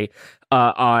library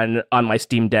on my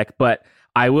Steam Deck, but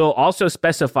I will also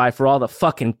specify for all the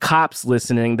fucking cops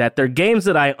listening that they're games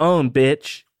that I own,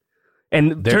 bitch,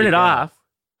 and turn it off.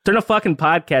 Turn a fucking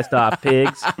podcast off,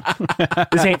 pigs.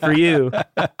 This ain't for you.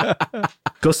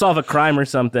 Go solve a crime or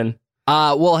something.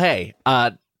 Well, hey,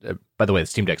 by the way, the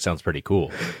Steam Deck sounds pretty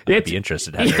cool. I'd be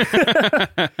interested,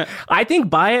 Heather. I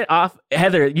think buy it off.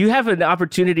 Heather, you have an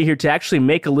opportunity here to actually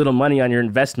make a little money on your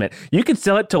investment. You can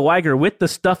sell it to Weiger with the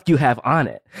stuff you have on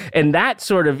it. And that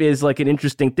sort of is like an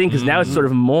interesting thing because now it's sort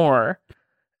of more.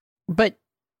 But,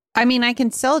 I mean, I can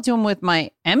sell it to him with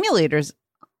my emulators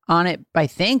on it, I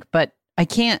think, but I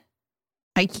can't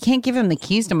give him the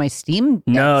keys to my Steam Deck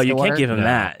No, store. you can't give him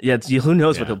that. Yeah, who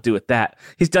knows what he'll do with that?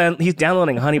 He's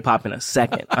downloading Honey Pop in a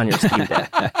second on your Steam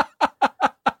Deck,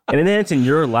 and then it's in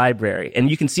your library, and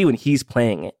you can see when he's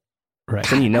playing it. Right.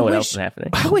 Then you know what else is happening.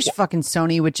 I wish fucking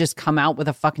Sony would just come out with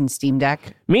a fucking Steam Deck.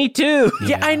 Me too.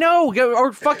 Yeah, I know.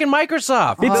 Or fucking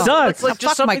Microsoft. It sucks. It's like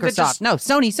just fuck something Microsoft. that just... No,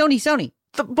 Sony.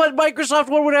 But Microsoft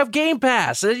one would have Game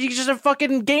Pass. You could just have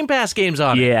fucking Game Pass games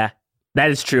on it. Yeah, that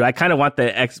is true. I kind of want the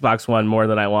Xbox One more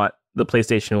than I want the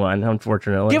PlayStation One,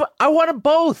 unfortunately. I want them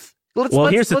both.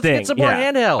 Here's the thing. Let's get some more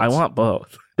handhelds. I want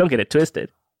both. Don't get it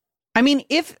twisted. I mean,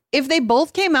 if they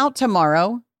both came out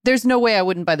tomorrow, there's no way I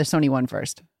wouldn't buy the Sony one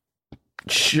first.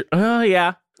 Sure.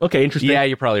 Yeah. Okay, interesting. Yeah,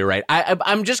 you're probably right.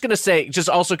 I'm just gonna say, just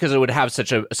also because it would have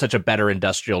such a better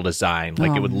industrial design,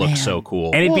 like it would look so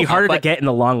cool, and it'd be harder to get in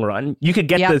the long run. You could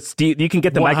get you can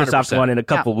get the 100%. Microsoft one in a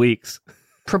couple weeks.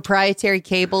 Proprietary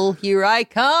cable, here I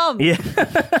come. Yeah.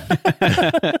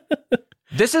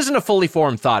 This isn't a fully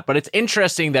formed thought, but it's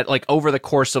interesting that like over the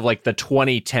course of like the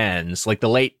 2010s, like the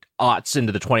late aughts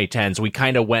into the 2010s, we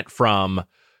kind of went from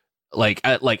all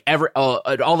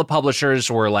the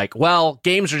publishers were like, well,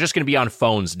 games are just going to be on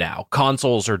phones now.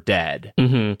 Consoles are dead.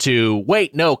 To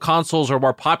wait, no, consoles are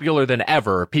more popular than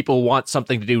ever. People want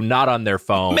something to do not on their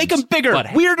phones. Make them bigger,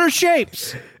 weirder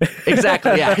shapes.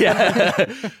 Exactly. Yeah.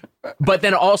 But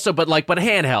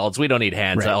handhelds, we don't need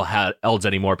handhelds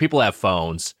anymore. People have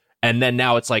phones. And then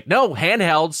now it's like, no,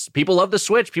 handhelds. People love the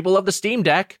Switch. People love the Steam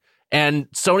Deck.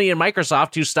 And Sony and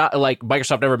Microsoft,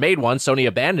 Microsoft never made one, Sony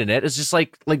abandoned it. It's just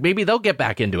like maybe they'll get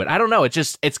back into it. I don't know.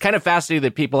 It's kind of fascinating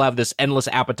that people have this endless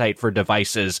appetite for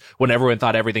devices when everyone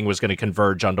thought everything was going to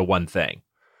converge onto one thing.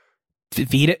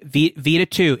 Vita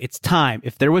 2, it's time.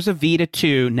 If there was a Vita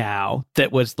 2 now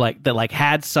that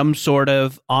had some sort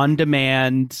of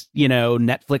on-demand,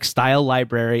 Netflix style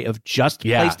library of just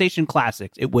PlayStation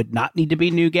classics, it would not need to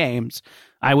be new games.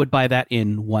 I would buy that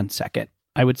in 1 second.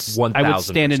 I would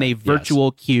stand in a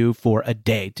virtual queue for a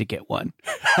day to get one.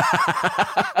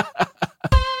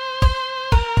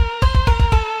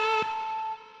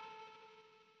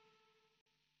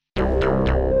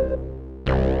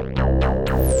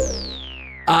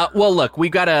 Well, look, we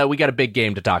got a big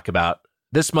game to talk about.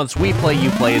 This month's We Play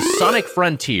You Play is Sonic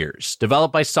Frontiers,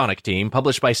 developed by Sonic Team,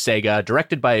 published by Sega,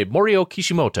 directed by Morio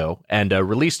Kishimoto, and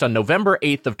released on November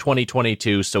 8th of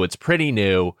 2022, so it's pretty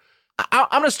new. I'm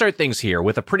going to start things here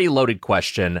with a pretty loaded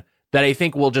question that I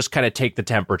think will just kind of take the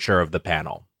temperature of the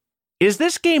panel. Is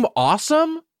this game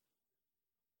awesome?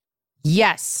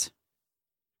 Yes.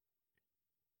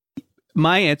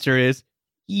 My answer is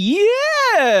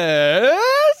yes.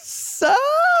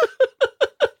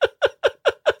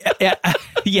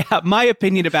 Yeah, my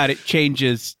opinion about it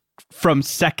changes from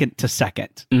second to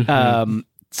second.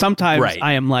 Sometimes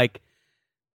I am like,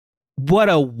 what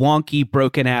a wonky,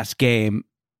 broken ass game.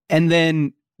 And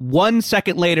then 1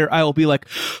 second later, I will be like,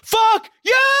 fuck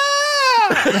yeah!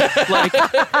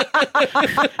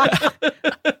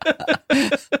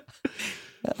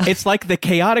 It's like the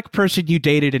chaotic person you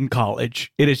dated in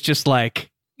college. It is just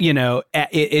like,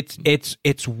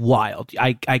 it's wild.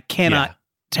 I cannot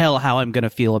tell how I'm going to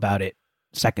feel about it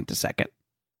second to second.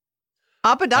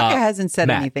 Apodaca hasn't said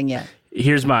Matt, anything yet.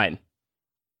 Here's mine.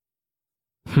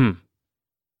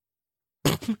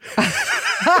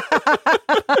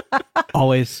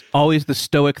 always the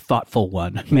stoic, thoughtful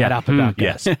one. Matt Apodaca.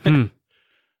 Yes.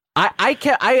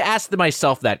 I asked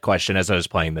myself that question as I was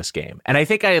playing this game, and I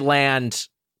think I land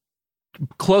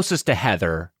closest to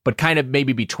Heather, but kind of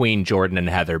maybe between Jordan and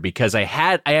Heather, because I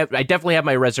definitely have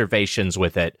my reservations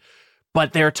with it.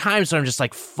 But there are times when I'm just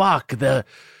like, fuck,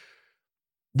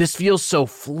 this feels so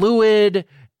fluid,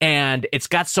 and it's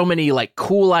got so many like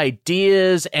cool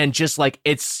ideas, and just like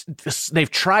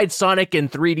they've tried Sonic in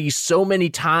 3D so many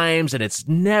times and it's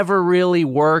never really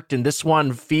worked, and this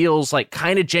one feels like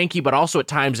kind of janky, but also at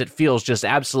times it feels just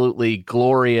absolutely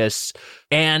glorious.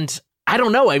 And I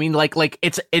don't know. I mean,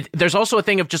 there's also a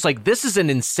thing of just like, this is an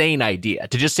insane idea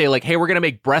to just say like, hey, we're going to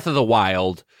make Breath of the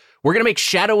Wild. We're going to make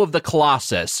Shadow of the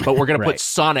Colossus, but we're going to put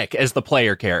Sonic as the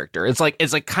player character. It's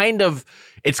kind of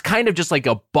just like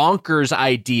a bonkers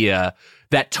idea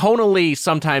that tonally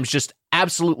sometimes just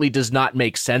absolutely does not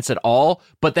make sense at all.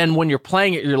 But then when you're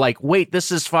playing it, you're like, wait, this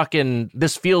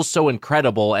feels so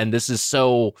incredible. And this is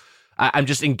so, I'm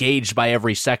just engaged by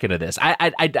every second of this.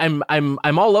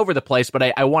 I'm all over the place, but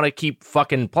I want to keep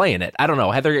fucking playing it. I don't know,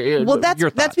 Heather. Well,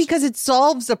 your thoughts? that's because it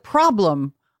solves a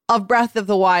problem of Breath of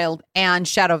the Wild and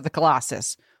Shadow of the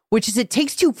Colossus, which is it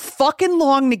takes too fucking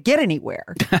long to get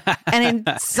anywhere. And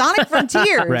in Sonic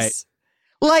Frontiers,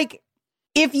 like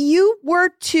if you were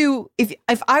to,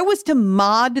 if I was to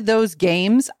mod those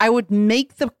games, I would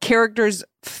make the characters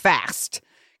fast,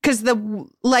 because the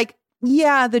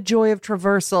joy of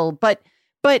traversal, but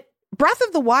Breath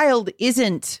of the Wild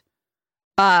isn't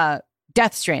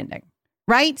Death Stranding,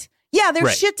 right? Yeah,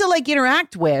 there's shit to like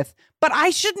interact with, but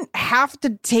I shouldn't have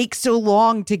to take so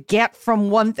long to get from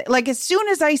one thing. Like, as soon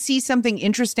as I see something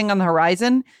interesting on the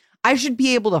horizon, I should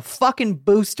be able to fucking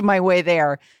boost my way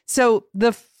there. So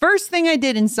the first thing I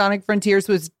did in Sonic Frontiers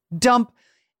was dump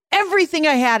everything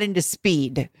I had into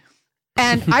speed.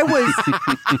 And I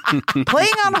was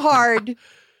playing on hard.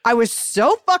 I was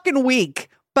so fucking weak,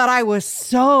 but I was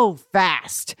so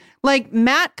fast. Like,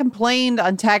 Matt complained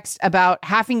on text about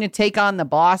having to take on the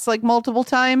boss like multiple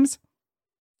times.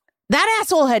 That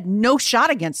asshole had no shot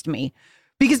against me,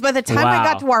 because by the time I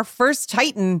got to our first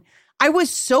Titan, I was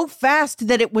so fast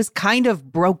that it was kind of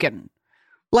broken.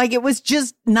 Like, it was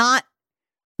just not,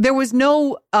 there was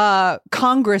no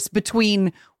congress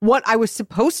between what I was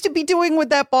supposed to be doing with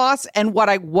that boss and what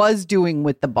I was doing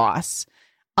with the boss.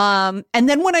 And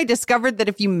then when I discovered that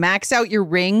if you max out your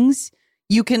rings,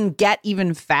 you can get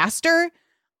even faster,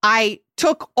 I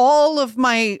took all of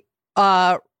my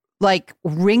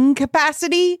ring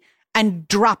capacity and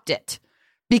dropped it,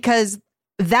 because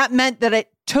that meant that it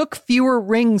took fewer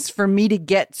rings for me to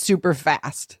get super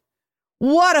fast.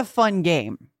 What a fun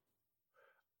game.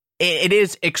 It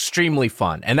is extremely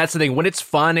fun. And that's the thing. When it's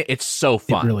fun, it's so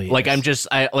fun. It really is.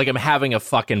 Like, I'm having a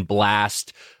fucking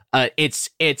blast.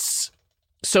 It's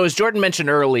so, as Jordan mentioned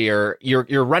earlier,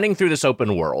 you're running through this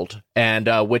open world, and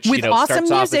which, with awesome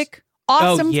starts music.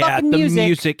 Awesome fucking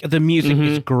music. The music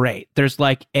is great. There's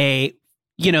like the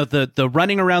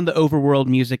running around the overworld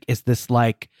music is this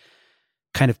like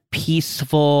kind of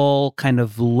peaceful, kind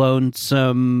of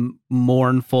lonesome,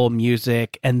 mournful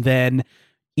music, and then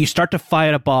you start to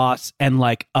fight a boss and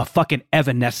like a fucking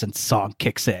Evanescence song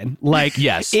kicks in. Like,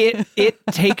 yes, it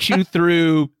takes you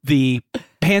through the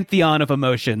pantheon of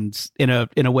emotions in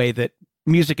a way that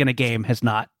music in a game has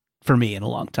not for me in a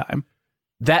long time.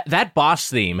 That boss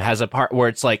theme has a part where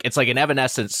it's like an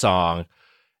Evanescence song,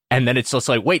 and then it's just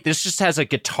like, wait, this just has a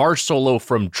guitar solo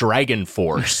from Dragon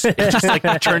Force. It just like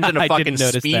turns into fucking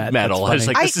speed metal. I was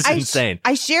like, this is insane.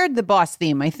 I shared the boss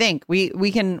theme. I think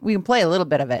we can play a little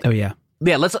bit of it. Oh yeah.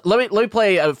 Yeah, let me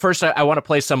play first. I want to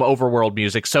play some overworld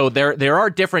music. So there are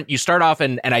different. You start off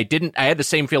and I had the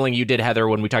same feeling you did, Heather,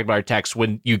 when we talked about our text.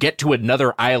 When you get to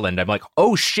another island, I'm like,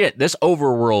 oh shit, this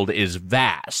overworld is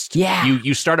vast. Yeah.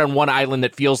 You start on one island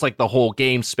that feels like the whole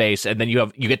game space, and then you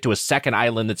get to a second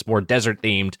island that's more desert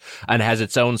themed and has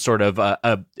its own sort of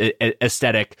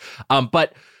aesthetic.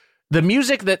 But the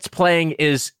music that's playing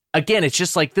is, again, it's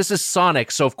just like, this is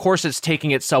Sonic, so of course it's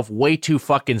taking itself way too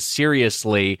fucking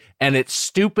seriously, and it's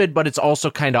stupid, but it's also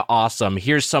kind of awesome.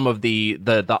 Here's some of the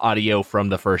audio from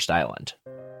the first island.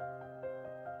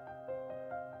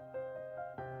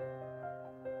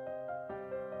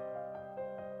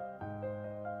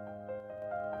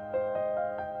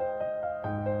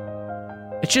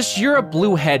 It's just, you're a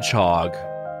blue hedgehog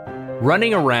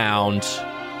running around,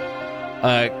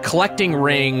 collecting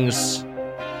rings,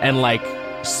 and like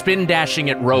spin dashing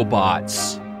at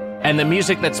robots, and the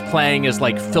music that's playing is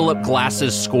like Philip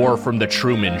Glass's score from The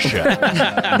Truman Show.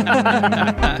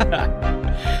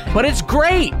 But it's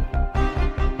great.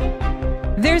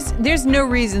 There's no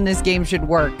reason this game should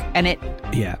work, and it.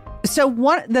 Yeah. So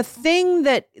the thing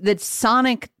that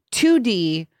Sonic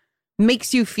 2D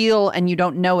makes you feel, and you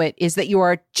don't know it, is that you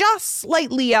are just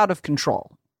slightly out of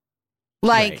control.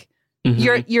 Like,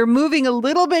 you're moving a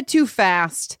little bit too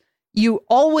fast. You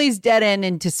always dead end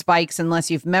into spikes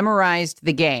unless you've memorized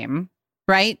the game,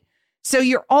 right? So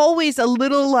you're always a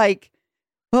little like,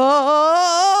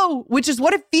 oh, which is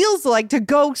what it feels like to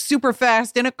go super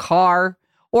fast in a car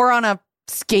or on a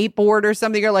skateboard or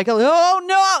something. You're like, oh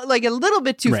no, like a little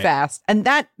bit too fast. And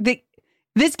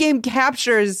this game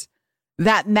captures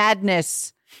that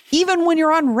madness even when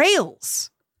you're on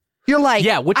rails. You're like,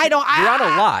 you're on a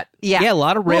lot. Yeah, a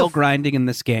lot of rail grinding in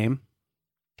this game.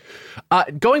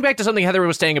 Going back to something Heather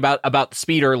was saying about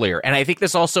speed earlier, and I think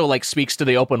this also like speaks to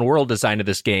the open world design of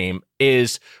this game,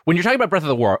 is when you're talking about Breath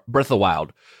of the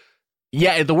Wild.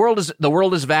 Yeah, the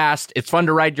world is vast. It's fun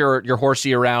to ride your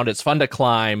horsey around. It's fun to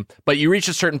climb, but you reach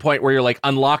a certain point where you're like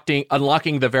unlocking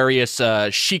the various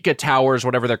Sheikah towers,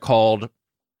 whatever they're called,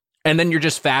 and then you're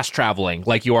just fast traveling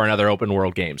like you are in other open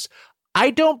world games.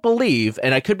 I don't believe,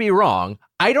 and I could be wrong,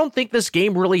 I don't think this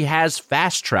game really has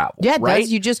fast travel. Yeah, it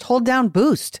does. You just hold down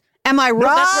boost. Am I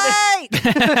right?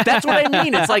 That's what I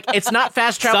mean. It's like, it's not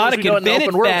fast travel. Sonic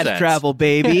invented fast travel,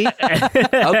 baby.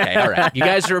 Okay, all right. You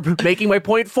guys are making my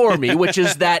point for me, which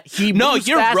is that he moves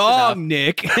you're fast wrong, enough.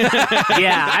 Nick.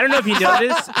 Yeah, I don't know if you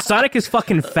noticed. Sonic is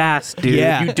fucking fast, dude.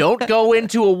 Yeah. You don't go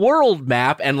into a world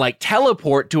map and like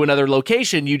teleport to another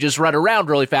location. You just run around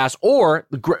really fast, or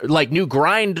like new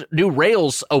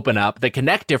rails open up that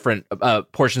connect different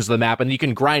portions of the map, and you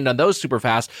can grind on those super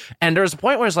fast. And there's a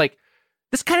point where it's like,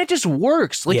 this kind of just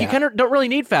works. Like, you kind of don't really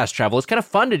need fast travel. It's kind of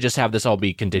fun to just have this all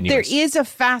be continuous. There is a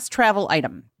fast travel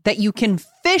item that you can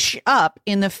fish up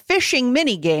in the fishing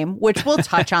mini game, which we'll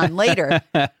touch on later.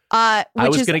 I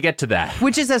was going to get to that.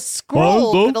 Which is a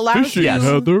scroll that allows fishing, you...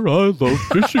 Heather. I love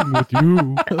fishing with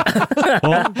you.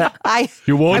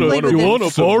 You want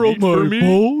to borrow my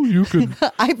pole? You can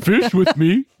fish with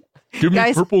me. Give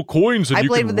me purple coins and you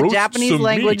can roast some meat. I played with the Japanese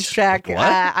language track.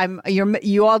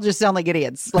 You all just sound like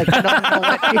idiots. Like, I don't know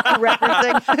what you're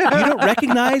referencing. You don't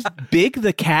recognize Big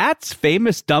the Cat's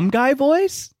famous dumb guy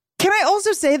voice? Can I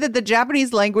also say that the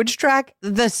Japanese language track,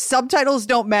 the subtitles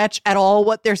don't match at all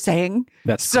what they're saying?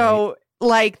 That's so great.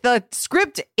 Like the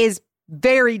script is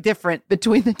very different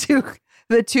between the two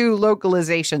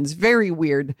localizations. Very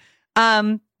weird.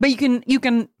 But you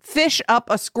can fish up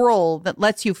a scroll that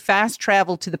lets you fast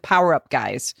travel to the power-up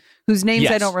guys, whose names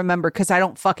I don't remember because I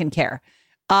don't fucking care.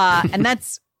 And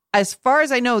that's, as far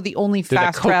as I know, the only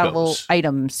fast travel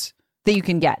items that you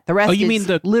can get. The rest you mean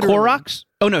the Koroks?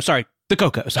 Oh, no, sorry. The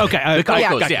Cocos. Okay. The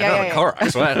Cocos,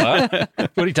 Koroks.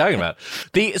 What are you talking about?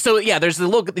 There's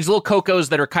these little Cocos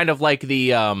that are kind of like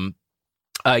the...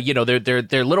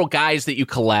 they're little guys that you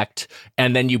collect,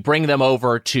 and then you bring them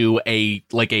over to a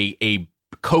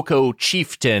Coco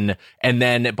chieftain, and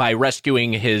then by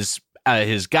rescuing his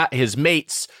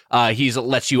mates, he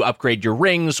lets you upgrade your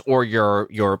rings or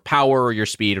your power or your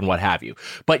speed and what have you.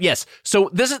 But yes, so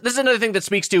this is another thing that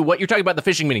speaks to what you're talking about, the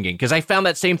fishing minigame, because I found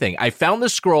that same thing. I found the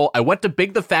scroll. I went to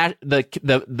Big the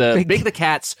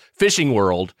Cat's fishing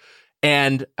world.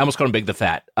 And I almost called him Big the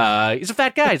Fat. He's a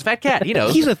fat guy. He's a fat cat. He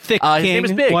knows. He's a thick king. His name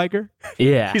is Big. Weiger.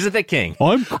 Yeah. He's a thick king.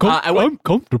 I'm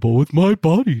comfortable with my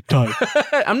body type.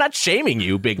 I'm not shaming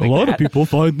you, Big the Cat. A lot of people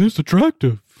find this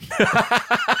attractive.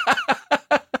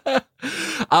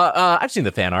 I've seen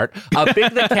the fan art.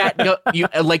 Big the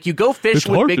Cat, you go fish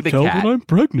with Big the Cat. It's hard to tell when I'm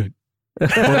pregnant.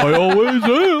 But I always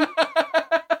am.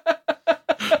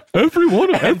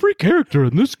 Every character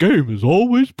in this game is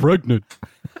always pregnant.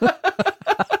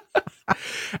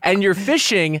 And you're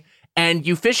fishing, and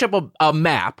you fish up a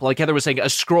map, like Heather was saying, a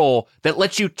scroll that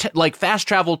lets you fast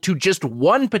travel to just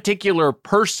one particular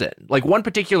person, like one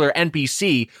particular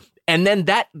NPC, and then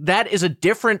that is a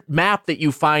different map that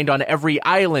you find on every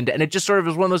island, and it just sort of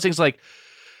is one of those things like,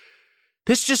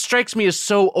 this just strikes me as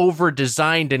so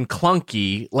over-designed and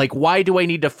clunky. Like, why do I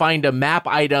need to find a map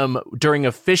item during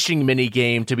a fishing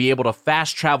minigame to be able to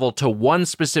fast travel to one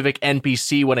specific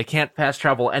NPC when I can't fast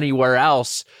travel anywhere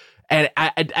else? And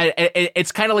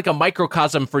it's kind of like a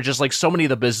microcosm for just like so many of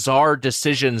the bizarre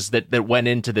decisions that went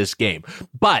into this game.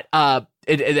 But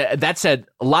that said,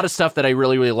 a lot of stuff that I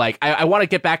really, really like. I want to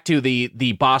get back to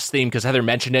the boss theme because Heather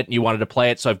mentioned it and you wanted to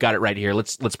play it, so I've got it right here.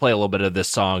 Let's play a little bit of this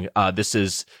song. This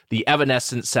is the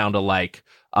Evanescence Sound Alike,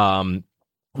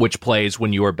 which plays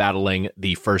when you are battling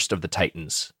the first of the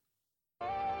Titans.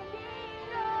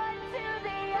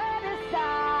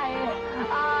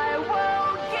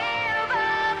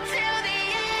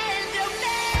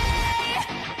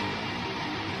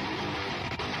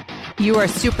 You are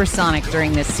supersonic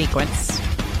during this sequence.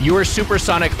 You are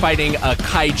supersonic fighting a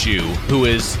kaiju who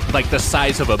is like the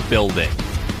size of a building.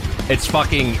 It's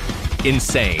fucking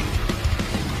insane.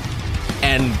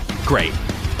 And great.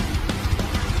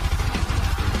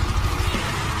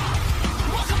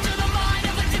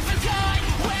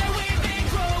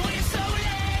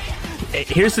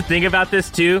 Here's the thing about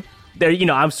this too.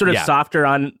 I'm sort of softer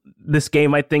on this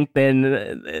game, I think,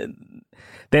 than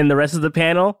than the rest of the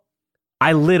panel,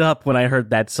 I lit up when I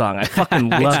heard that song. I fucking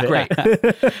love it. Great.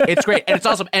 It's great, and it's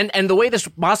awesome. And the way this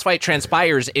boss fight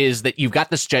transpires is that you've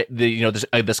got this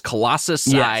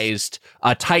Colossus-sized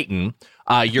Titan.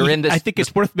 You're in this. I think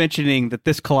it's worth mentioning that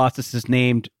this Colossus is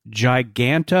named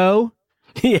Giganto.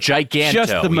 Giganto,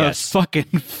 just the most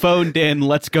fucking phoned in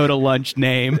let's go to lunch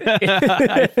name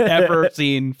I've ever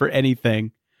seen for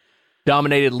anything.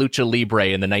 Dominated Lucha Libre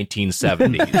in the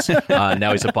 1970s.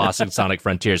 Now he's a boss in Sonic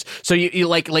Frontiers. So you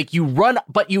you run,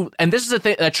 and this is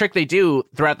a trick they do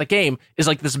throughout the game is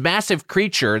like this massive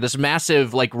creature, this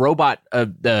massive like robot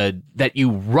that you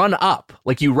run up,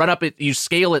 you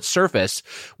scale its surface,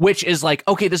 which is like,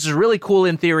 okay, this is really cool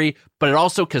in theory, but it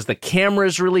also, because the camera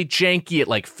is really janky, it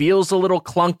like feels a little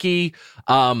clunky.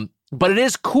 But it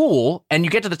is cool, and you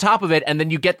get to the top of it, and then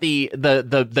you get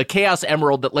the Chaos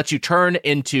Emerald that lets you turn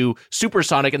into Super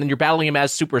Sonic, and then you're battling him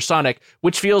as Super Sonic,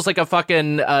 which feels like a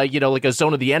fucking like a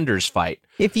Zone of the Enders fight.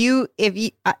 If you,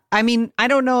 I mean, I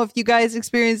don't know if you guys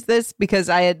experienced this because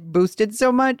I had boosted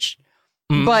so much,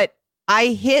 but I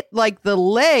hit like the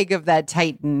leg of that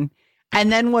Titan,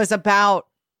 and then was about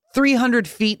 300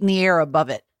 feet in the air above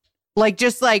it, like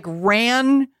just like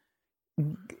ran.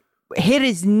 Hit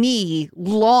his knee,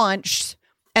 launched,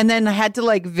 and then I had to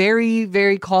like very,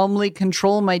 very calmly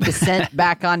control my descent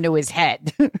back onto his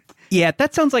head. Yeah,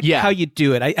 that sounds like how you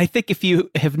do it. I think if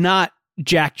you have not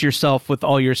jacked yourself with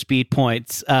all your speed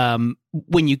points,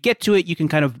 when you get to it, you can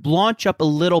kind of launch up a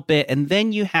little bit, and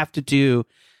then you have to do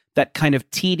that kind of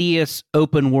tedious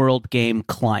open world game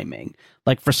climbing.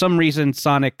 Like for some reason,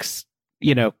 Sonic's,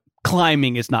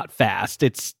 climbing is not fast.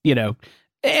 It's,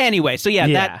 Anyway, so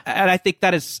that, and I think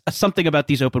that is something about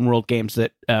these open world games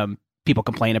that people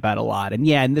complain about a lot. And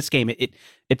in this game,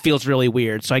 it feels really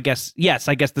weird. So I guess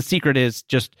the secret is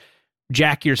just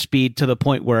jack your speed to the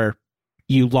point where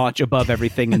you launch above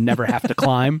everything and never have to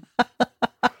climb.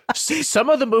 Some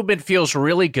of the movement feels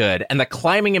really good, and the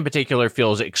climbing in particular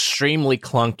feels extremely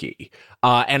clunky.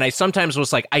 And I sometimes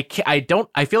was like, I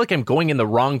feel like I'm going in the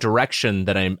wrong direction.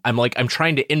 That I'm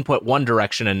trying to input one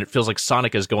direction, and it feels like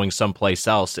Sonic is going someplace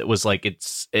else. It was like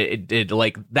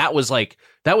that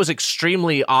was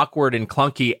extremely awkward and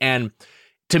clunky. And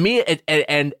to me,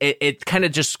 it kind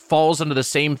of just falls into the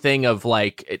same thing of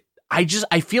like, I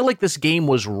feel like this game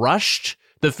was rushed.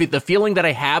 The feeling that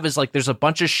I have is like there's a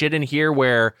bunch of shit in here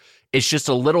where it's just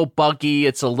a little buggy,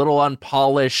 it's a little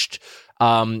unpolished.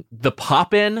 The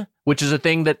pop-in, which is a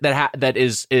thing that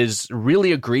is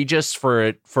really egregious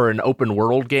for an open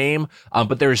world game,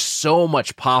 but there's so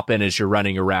much pop-in as you're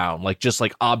running around, like just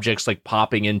like objects like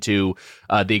popping into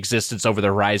the existence over the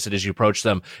horizon as you approach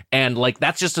them, and like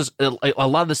that's just a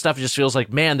lot of the stuff just feels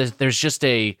like, man, there's just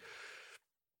a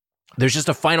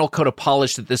final coat of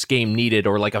polish that this game needed,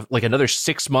 or like another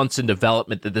 6 months in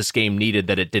development that this game needed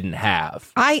that it didn't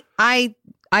have. I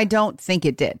don't think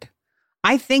it did.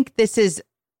 I think this is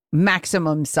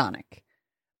maximum Sonic.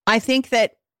 I think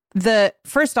that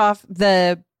first off,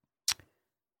 the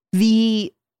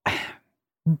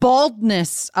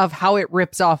baldness of how it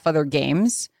rips off other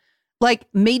games, like,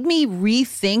 made me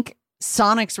rethink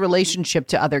Sonic's relationship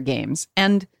to other games.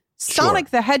 And Sonic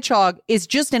the Hedgehog is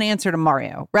just an answer to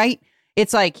Mario, right?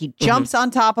 It's like he jumps on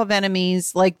top of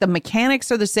enemies, like the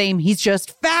mechanics are the same, he's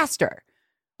just faster.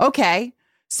 Okay,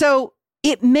 so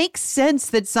it makes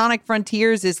sense that Sonic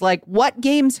Frontiers is like, what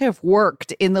games have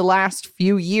worked in the last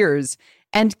few years,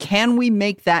 and can we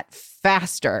make that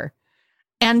faster?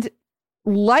 And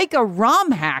like a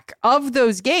ROM hack of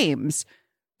those games,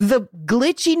 the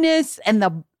glitchiness and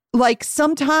the, like,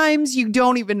 sometimes you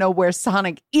don't even know where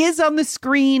Sonic is on the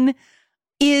screen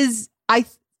is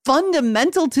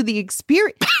fundamental to the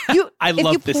experience. I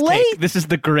love this take. This is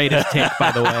the greatest take,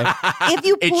 by the way.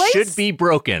 It should be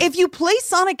broken. If you play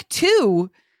Sonic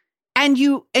 2 and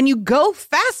you go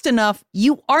fast enough,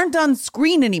 you aren't on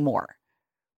screen anymore.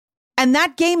 And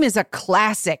that game is a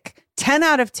classic. 10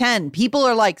 out of 10. People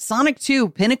are like, Sonic 2,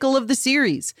 pinnacle of the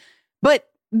series. But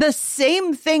the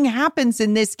same thing happens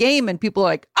in this game, and people are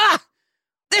like,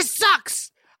 this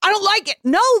sucks. I don't like it.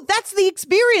 No, that's the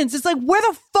experience. It's like, where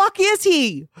the fuck is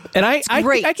he? And I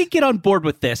could get on board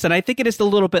with this. And I think it is a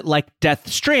little bit like Death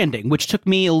Stranding, which took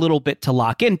me a little bit to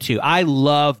lock into. I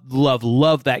love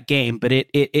that game, but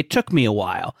it took me a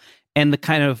while. And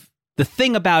the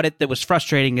thing about it that was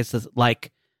frustrating is that,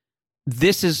 like,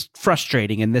 this is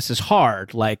frustrating and this is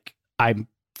hard. Like, I'm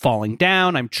falling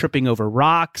down, I'm tripping over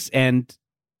rocks. And,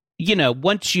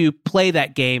 once you play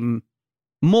that game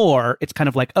more, it's kind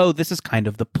of like, oh, this is kind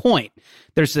of the point.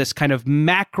 There's this kind of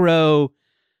macro,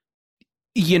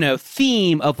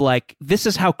 theme of like, this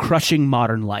is how crushing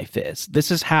modern life is. This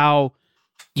is how,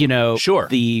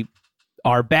 the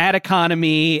our bad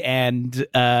economy and,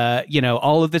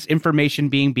 all of this information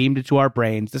being beamed into our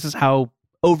brains. This is how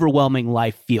overwhelming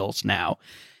life feels now.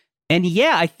 And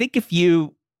yeah, I think if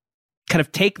you kind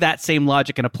of take that same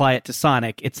logic and apply it to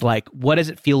Sonic, it's like, what does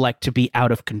it feel like to be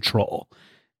out of control?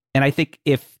 And I think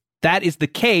if that is the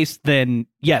case, then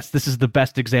yes, this is the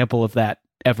best example of that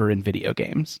ever in video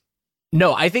games.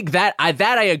 No, I think that I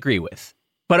agree with.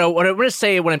 But what I'm going to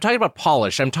say, when I'm talking about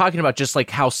polish, I'm talking about just like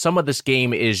how some of this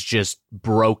game is just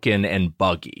broken and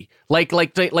buggy. Like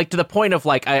to the point of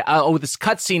like, this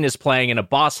cutscene is playing and a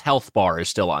boss health bar is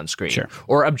still on screen. Sure.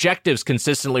 Or objectives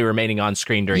consistently remaining on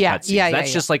screen during cutscenes.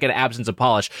 That's just like an absence of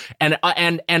polish. And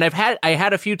I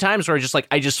had a few times where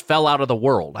I just fell out of the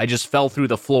world. I just fell through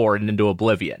the floor and into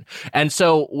oblivion. And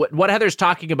so what Heather's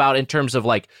talking about in terms of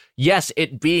like, yes,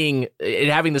 it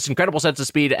having this incredible sense of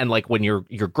speed, and like when you're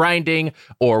grinding,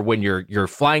 or when you're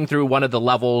flying through one of the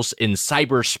levels in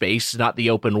cyberspace, not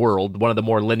the open world, one of the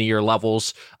more linear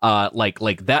levels,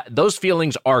 like that, those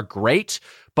feelings are great.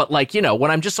 But like,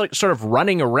 when I'm just like sort of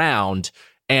running around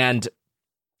and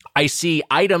I see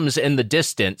items in the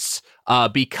distance,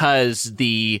 because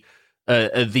the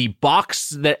box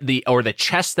the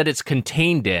chest that it's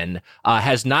contained in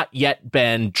has not yet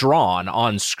been drawn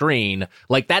on screen,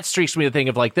 like that streaks me the thing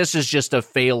of like, this is just a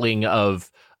failing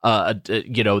of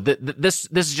this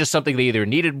is just something they either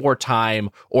needed more time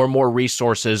or more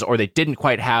resources, or they didn't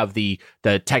quite have the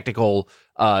technical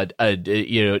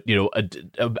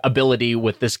ability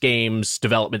with this game's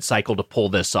development cycle to pull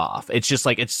this off. It's just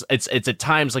like it's at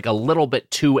times like a little bit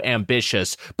too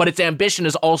ambitious, but its ambition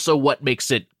is also what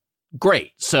makes it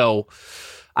great. So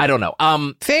I don't know.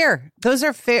 Fair. Those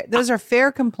are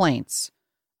fair complaints.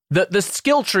 The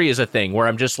skill tree is a thing where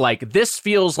I'm just like, this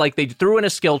feels like they threw in a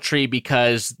skill tree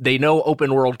because they know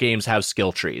open world games have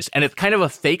skill trees, and it's kind of a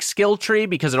fake skill tree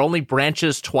because it only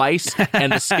branches twice,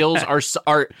 and the skills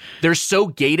are they're so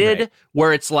gated, right,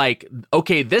 where it's like,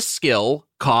 okay, this skill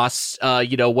costs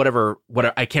whatever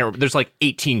I can't remember. There's like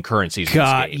 18 currencies.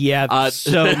 God, in this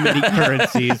game. so many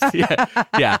currencies.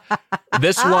 Yeah.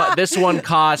 This one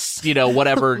costs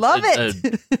whatever. Love it.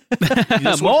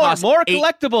 More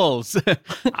collectibles.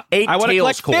 8 I want to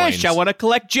collect coins. fish. I want to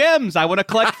collect gems. I want to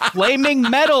collect flaming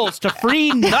medals to free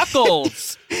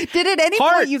Knuckles. Did at any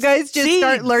point you guys just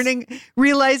start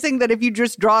realizing that if you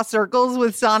just draw circles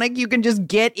with Sonic, you can just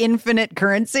get infinite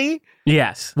currency?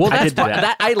 Yes. Well,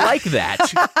 I like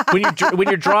that. when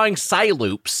you're drawing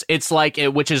Psyloops, it's like,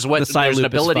 which is what there's an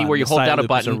ability where you hold down a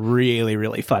button. It's a really,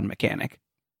 really fun mechanic.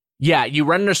 Yeah, you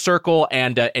run in a circle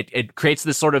and it creates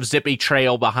this sort of zippy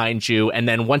trail behind you, and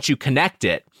then once you connect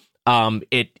it,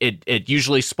 it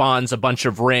usually spawns a bunch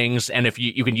of rings, and if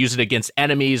you can use it against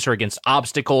enemies or against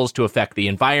obstacles to affect the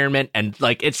environment, and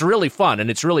like it's really fun and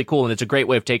it's really cool, and it's a great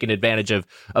way of taking advantage of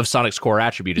Sonic's core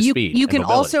attribute of speed. You can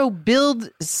mobility. Also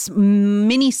build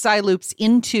mini Psyloops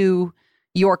into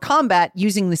your combat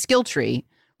using the skill tree.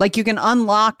 Like you can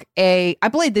unlock I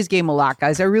played this game a lot,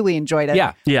 guys. I really enjoyed it.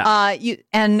 Yeah.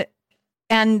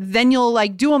 And then you'll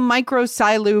like do a micro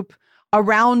Psyloop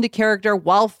around a character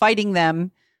while fighting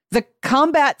them. The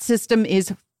combat system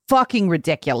is fucking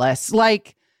ridiculous.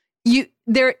 Like you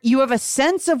have a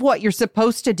sense of what you're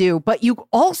supposed to do, but you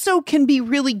also can be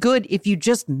really good if you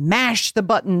just mash the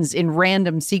buttons in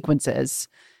random sequences.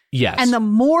 Yes. And the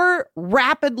more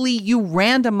rapidly you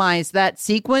randomize that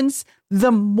sequence,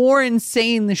 the more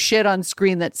insane the shit on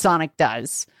screen that Sonic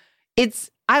does.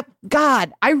 I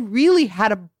really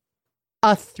had a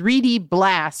 3D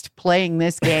blast playing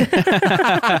this game.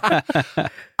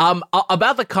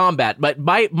 About the combat, but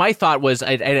my thought was,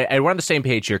 we're on the same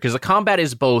page here, because the combat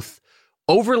is both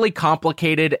overly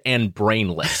complicated and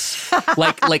brainless.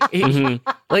 Because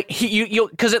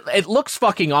it looks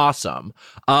fucking awesome.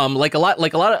 A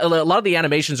lot of the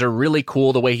animations are really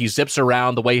cool. The way he zips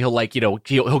around, the way he'll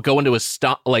go into a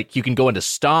stomp. Like you can go into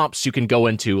stomps, you can go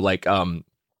into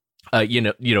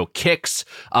kicks.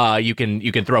 You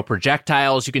can throw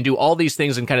projectiles. You can do all these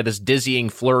things in kind of this dizzying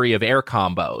flurry of air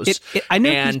combos. I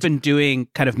know he's been doing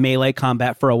kind of melee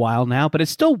combat for a while now, but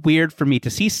it's still weird for me to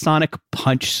see Sonic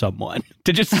punch someone.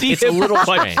 To just see it's a little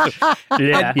strange.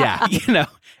 Yeah.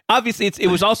 Obviously, it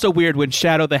was also weird when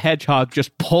Shadow the Hedgehog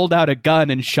just pulled out a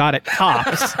gun and shot at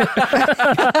cops.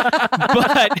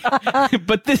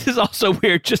 but this is also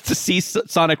weird just to see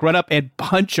Sonic run up and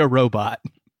punch a robot.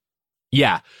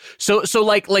 Yeah. So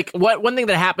like one thing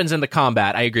that happens in the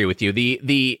combat, I agree with you.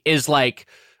 Is like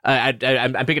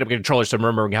I'm picking up a controller, so I'm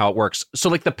remembering how it works. So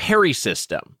like the parry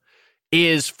system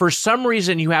is, for some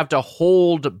reason, you have to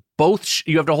hold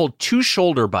you have to hold 2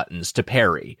 shoulder buttons to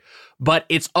parry. But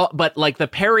but like the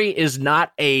parry is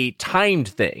not a timed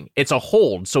thing. It's a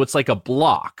hold, so it's like a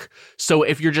block. So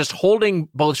if you're just holding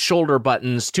both shoulder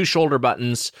buttons, 2 shoulder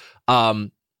buttons,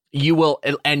 you will,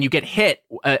 and you get hit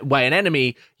by an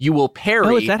enemy, you will parry.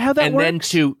 Oh, is that how that and works? Then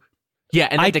to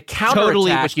counterattack,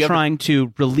 totally was trying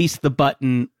to release the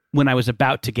button when I was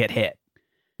about to get hit.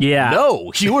 Yeah.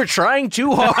 No, you were trying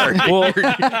too hard. Well,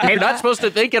 you're not supposed to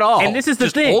think at all. And this is the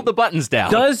thing. Hold the buttons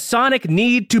down. Does Sonic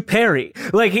need to parry?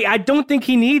 Like, I don't think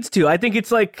he needs to. I think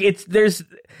it's like,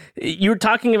 you were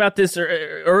talking about this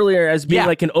earlier as being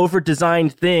like an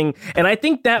over-designed thing, and I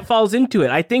think that falls into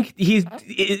it. I think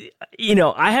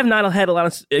I have not had a lot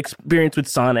of experience with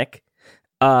Sonic.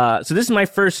 So this is my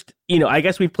first, I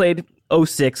guess we played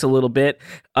 06 a little bit.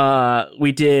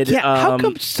 We did how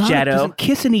come Sonic doesn't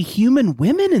kiss any human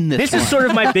women in this one? Is sort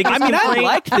of my biggest I mean, I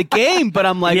liked the game, but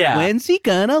I'm like, when's he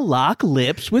gonna lock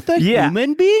lips with a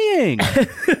human being?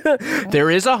 There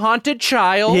is a haunted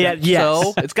child,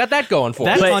 so it's got that going for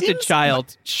it. That haunted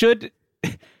child should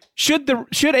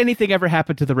anything ever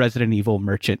happen to the Resident Evil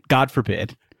merchant, God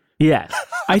forbid. Yes.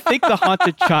 I think the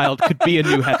haunted child could be a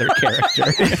new Heather character.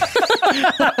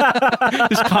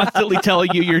 Just constantly telling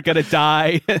you you're going to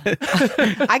die. I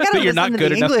got to listen to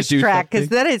the English track because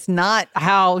that is not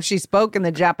how she spoke in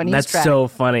the Japanese track. That's so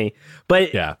funny.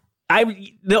 But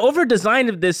the over design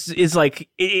of this is like,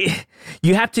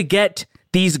 you have to get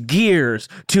these gears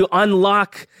to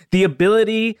unlock the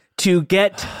ability to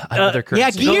get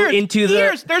gears into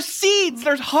gears. There's seeds,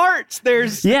 there's hearts,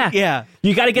 there's you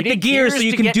got to get the gears so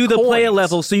you can do the play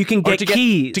level, so you can get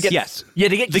keys. To get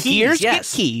the gears get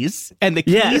keys, and the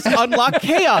keys unlock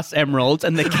Chaos Emeralds,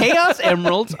 and the Chaos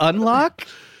Emeralds unlock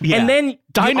and then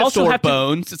dinosaur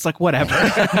bones. It's like, whatever.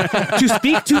 To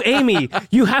speak to Amy,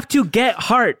 you have to get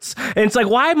hearts. And it's like,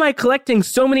 why am I collecting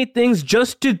so many things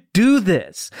just to do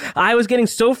this? I was getting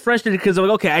so frustrated because I'm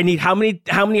like, okay, I need how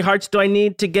many hearts do I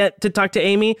need to talk to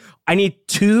Amy? I need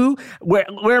 2. Where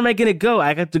am I going to go?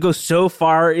 I have to go so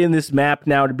far in this map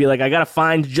now to be like, I got to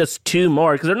find just 2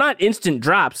 more, because they're not instant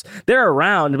drops. They're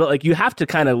around, but like you have to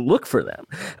kind of look for them.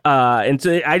 And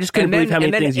so I just couldn't believe how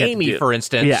many things you have to do. Amy, for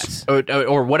instance,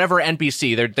 or whatever NPC,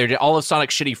 they're all of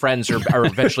Sonic's shitty friends are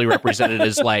eventually represented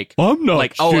as like, I'm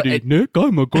not shitty, Nick.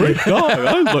 I'm a great guy.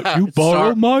 I let you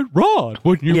borrow my rod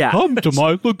when you come to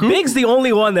my lagoon. Big's the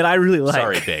only one that I really like.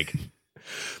 Sorry, Big.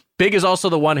 Big is also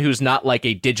the one who's not like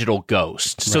a digital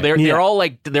ghost. So they're all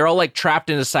like trapped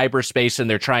into cyberspace, and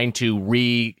they're trying to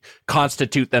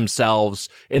reconstitute themselves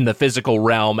in the physical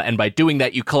realm. And by doing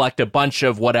that, you collect a bunch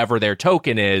of whatever their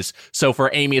token is. So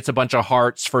for Amy, it's a bunch of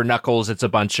hearts. For Knuckles, it's a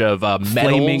bunch of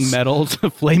flaming medals,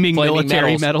 flaming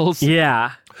military medals.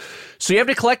 Yeah. So you have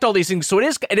to collect all these things. So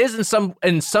it is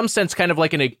in some sense kind of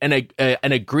like an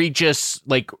egregious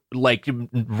like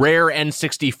rare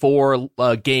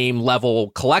N64 game level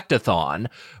collectathon,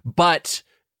 but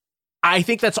I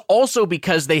think that's also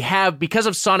because because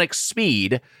of Sonic's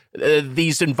speed,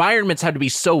 these environments have to be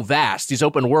so vast. These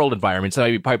open world environments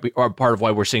that are part of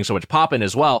why we're seeing so much pop-in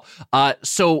as well.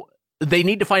 So they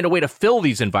need to find a way to fill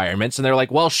these environments, and they're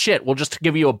like, well, shit, we'll just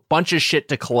give you a bunch of shit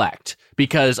to collect,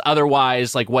 because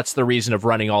otherwise, like, what's the reason of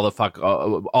running all the fuck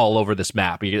all over this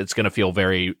map? It's going to feel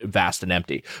very vast and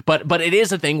empty. But it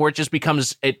is a thing where it just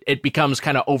becomes it becomes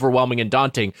kind of overwhelming and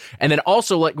daunting. And then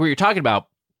also, like where you're talking about,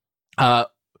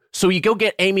 so you go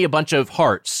get Amy a bunch of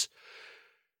hearts.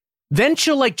 Then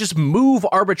she'll like just move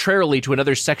arbitrarily to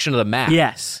another section of the map.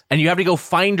 Yes. And you have to go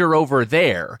find her over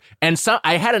there. And so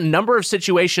I had a number of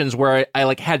situations where I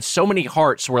like had so many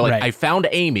hearts where like I found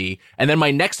Amy, and then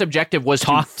my next objective was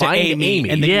to find Amy.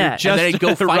 And then you're just and then I'd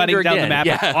go find running her down again. the map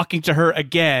and talking to her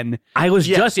again. I was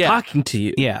just talking to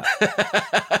you. Yeah.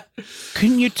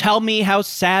 Couldn't you tell me how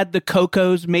sad the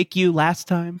Cocos make you last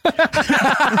time?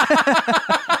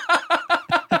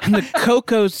 And the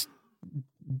Cocos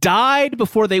died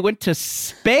before they went to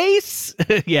space?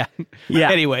 Yeah.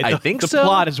 Anyway, the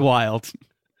plot is wild.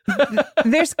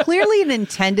 There's clearly an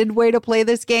intended way to play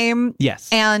this game. Yes.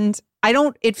 And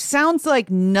it sounds like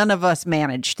none of us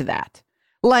managed that.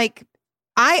 Like,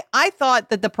 I thought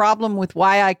that the problem with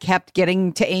why I kept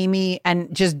getting to Amy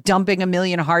and just dumping 1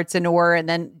 million hearts into her and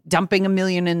then dumping 1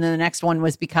 million in the next one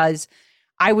was because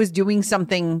I was doing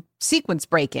something sequence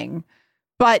breaking.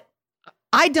 But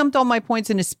I dumped all my points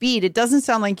into speed. It doesn't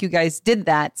sound like you guys did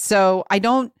that. So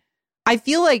I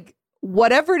feel like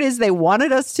whatever it is they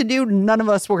wanted us to do, none of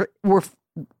us were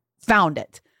found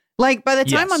it. Like by the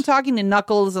time I'm talking to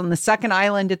Knuckles on the second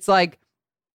island, it's like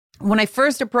when I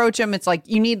first approach him, it's like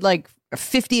you need like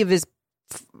 50 of his,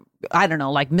 I don't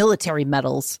know, like military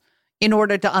medals in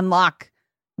order to unlock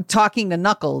talking to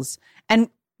Knuckles. And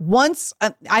once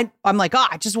I'm like,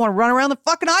 I just want to run around the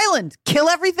fucking island, kill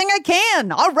everything I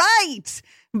can. All right.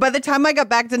 By the time I got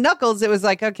back to Knuckles, it was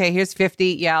like, okay, here's 50.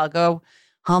 Yeah, I'll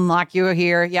unlock you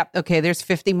here. Yep. Okay, there's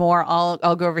 50 more. I'll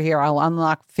go over here. I'll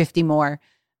unlock 50 more.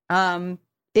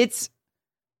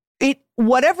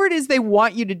 Whatever it is they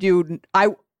want you to do,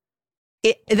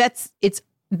 that's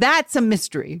a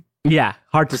mystery. Yeah,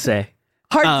 hard to say.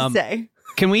 Hard to say.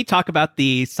 Can we talk about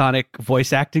the Sonic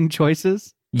voice acting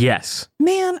choices? Yes.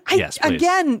 Man, I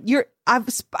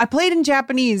played in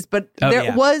Japanese, but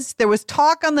there was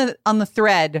talk on the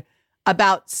thread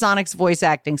about Sonic's voice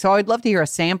acting. So I'd love to hear a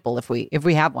sample if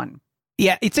we have one.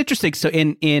 Yeah, it's interesting. So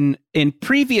in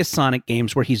previous Sonic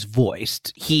games where he's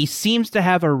voiced, he seems to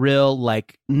have a real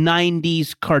like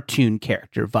 90s cartoon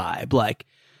character vibe. Like,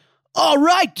 all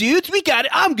right, dudes, we got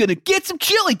it. I'm going to get some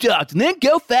chili dogs and then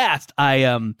go fast.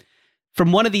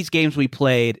 From one of these games we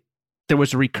played, there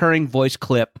was a recurring voice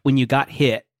clip when you got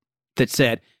hit that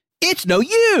said, "It's no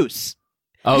use."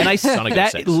 Oh, and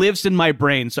that lives in my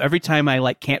brain. So every time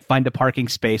I can't find a parking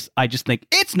space, I just think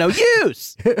it's no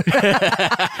use.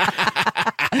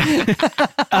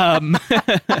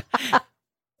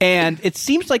 And it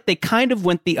seems like they kind of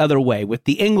went the other way with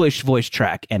the English voice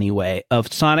track anyway,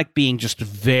 of Sonic being just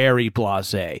very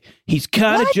blasé. He's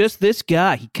kind of just this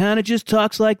guy. He kind of just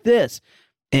talks like this.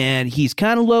 And he's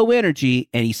kind of low energy,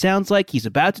 and he sounds like he's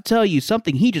about to tell you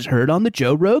something he just heard on the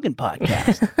Joe Rogan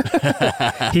podcast.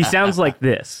 He sounds like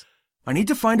this. I need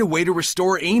to find a way to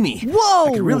restore Amy. Whoa!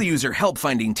 I could really use her help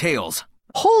finding Tails.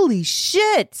 Holy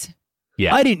shit!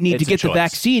 Yeah, I didn't need to get the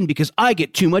vaccine because I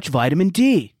get too much vitamin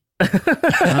D.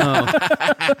 Oh.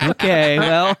 Okay,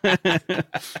 well.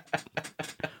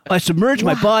 I submerge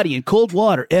my body in cold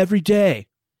water every day.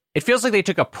 It feels like they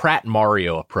took a Pratt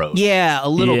Mario approach. Yeah, a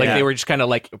little bit. Like they were just kind of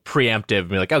preemptive and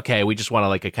be like, okay, we just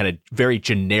want a kind of very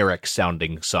generic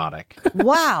sounding Sonic.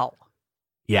 Wow.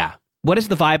 Yeah. What is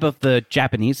the vibe of the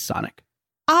Japanese Sonic?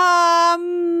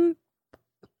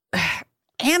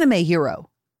 Anime hero.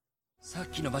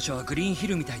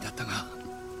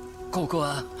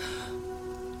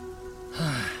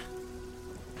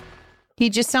 He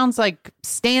just sounds like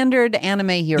standard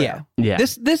anime hero. Yeah.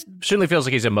 This certainly feels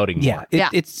like he's emoting more.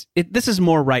 This is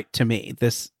more right to me.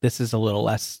 This is a little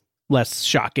less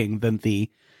shocking than the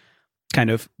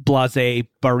kind of blasé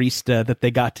barista that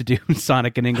they got to do in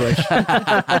Sonic in English.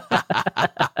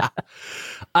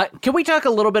 Can we talk a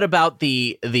little bit about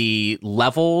the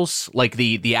levels, like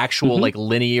the actual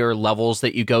linear levels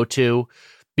that you go to?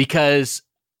 Because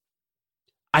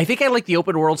I think I like the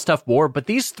open world stuff more, but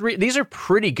these are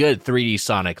pretty good 3D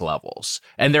Sonic levels.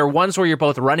 And they're ones where you're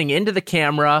both running into the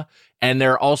camera and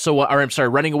they're also,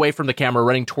 running away from the camera,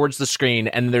 running towards the screen.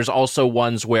 And there's also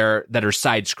ones that are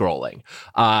side scrolling,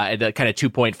 the kind of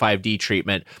 2.5D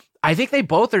treatment. I think they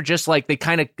both are just they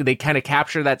kind of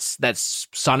capture that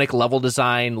Sonic level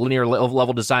design, linear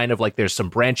level design of there's some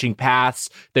branching paths,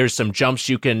 there's some jumps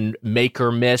you can make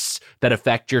or miss that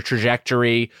affect your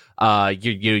trajectory.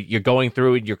 You're going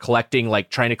through and you're collecting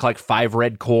trying to collect 5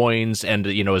 red coins and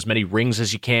as many rings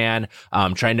as you can.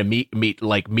 Trying to meet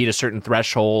a certain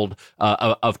threshold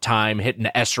of time, hitting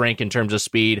the S rank in terms of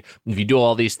speed. If you do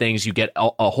all these things, you get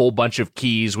a whole bunch of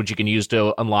keys which you can use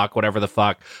to unlock whatever the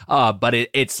fuck. But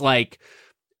it's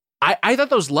I thought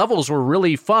those levels were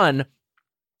really fun.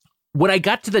 When I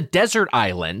got to the desert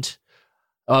island,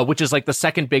 which is the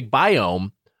second big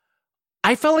biome,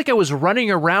 I felt like I was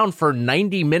running around for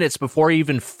 90 minutes before I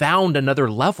even found another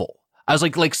level. I was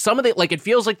like some of the, it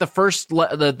feels like the first,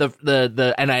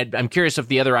 and I'm curious if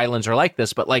the other islands are like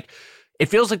this, but it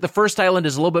feels like the first island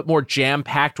is a little bit more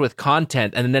jam-packed with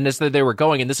content, and then as they were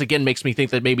going, and this again makes me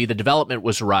think that maybe the development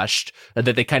was rushed, that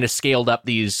they kind of scaled up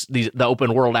the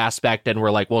open world aspect, and were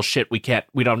like, well, shit, we don't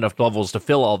have enough levels to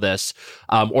fill all this,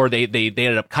 or they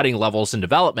ended up cutting levels in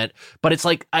development. But it's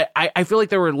I feel like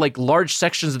there were large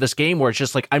sections of this game where it's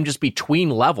just I'm just between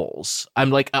levels.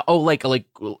 I'm I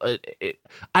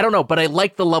don't know, but I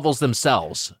like the levels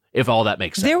themselves, if all that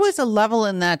makes sense. There was a level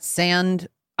in that sand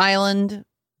island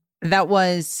that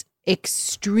was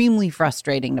extremely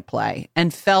frustrating to play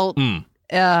and felt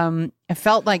it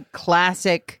felt like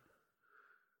classic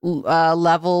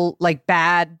level,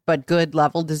 bad but good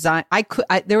level design.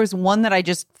 There was one that I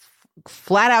just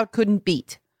flat out couldn't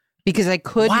beat because I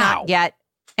could not get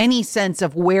any sense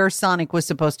of where Sonic was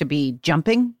supposed to be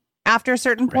jumping after a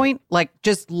certain point,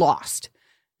 just lost.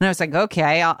 And I was like,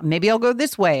 okay, maybe I'll go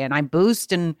this way, and I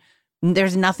boost and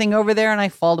there's nothing over there, and I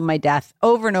fall to my death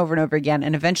over and over and over again,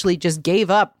 and eventually just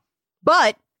gave up.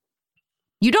 But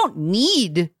you don't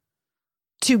need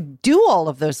to do all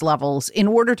of those levels in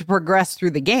order to progress through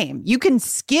the game. You can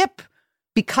skip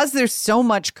because there's so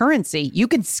much currency, you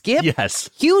can skip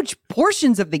huge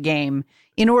portions of the game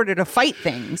in order to fight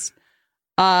things.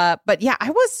 But yeah,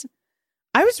 I was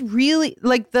really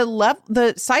like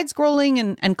the side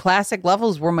scrolling and classic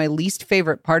levels were my least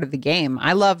favorite part of the game.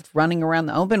 I loved running around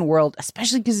the open world,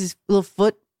 especially because his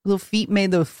little feet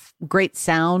made the great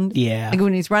sound. Yeah. Like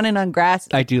when he's running on grass.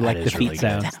 I do like the feet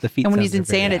sounds. The feet and when sounds he's in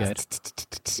sand,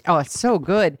 it's so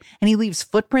good. And he leaves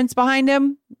footprints behind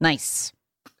him. Nice.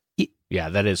 Yeah,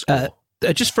 that is cool.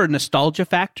 Just for nostalgia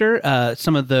factor,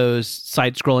 some of those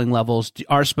side-scrolling levels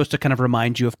are supposed to kind of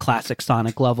remind you of classic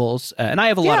Sonic levels. And I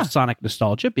have a lot of Sonic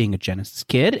nostalgia, being a Genesis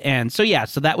kid. And so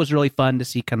that was really fun to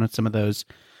see kind of some of those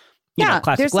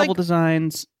classic level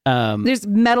designs. There's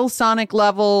Metal Sonic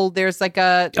level. There's like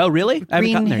a... Oh, really?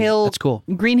 Green Hill. That's cool.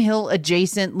 Green Hill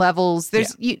adjacent levels.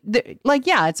 There's it's like,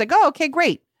 oh, okay,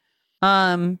 great.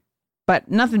 But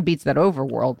nothing beats that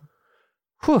overworld.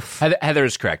 Oof. Heather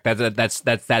is correct.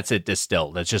 That's it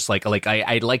distilled. It's just like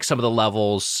I like some of the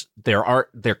levels.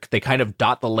 They kind of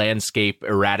dot the landscape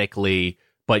erratically,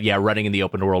 but yeah, running in the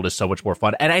open world is so much more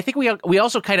fun. And I think we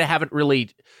also kind of haven't really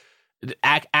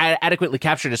adequately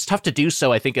captured. It's tough to do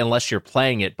so, I think, unless you're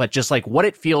playing it. But just like what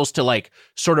it feels to like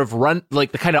sort of run,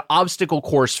 like the kind of obstacle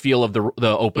course feel of the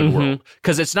open world,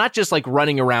 because it's not just like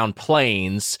running around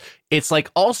plains. It's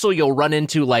like also you'll run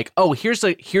into like, oh, here's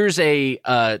a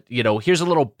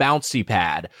little bouncy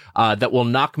pad that will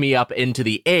knock me up into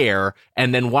the air,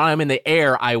 and then while I'm in the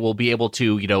air, I will be able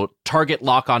to target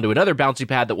lock onto another bouncy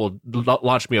pad that will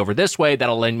launch me over this way.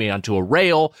 That'll land me onto a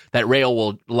rail. That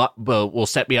rail will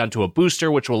set me onto a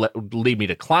booster, which will lead me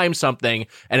to climb something.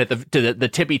 And at the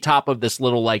tippy top of this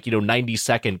little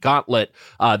 90-second gauntlet,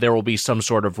 there will be some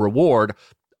sort of reward.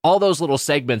 All those little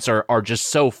segments are just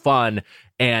so fun.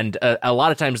 And a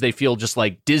lot of times they feel just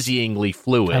like dizzyingly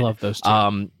fluid. I love those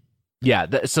too.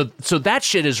 So that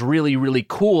shit is really, really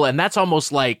cool. And that's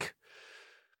almost like,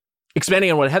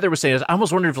 expanding on what Heather was saying, is I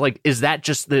almost wonder if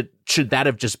should that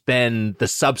have just been the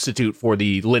substitute for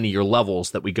the linear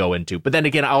levels that we go into? But then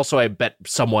again, I bet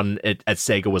someone at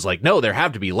Sega was like, no, there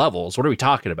have to be levels. What are we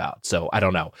talking about? So I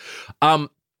don't know. I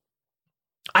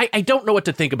don't know what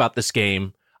to think about this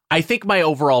game. I think my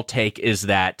overall take is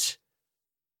that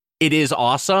it is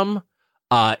awesome.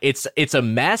 It's a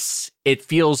mess. It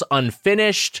feels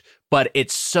unfinished, but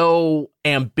it's so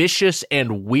ambitious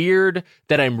and weird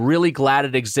that I'm really glad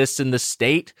it exists in this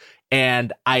state.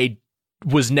 And I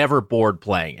was never bored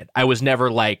playing it. I was never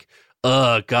like,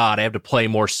 oh God, I have to play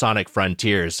more Sonic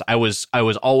Frontiers. I was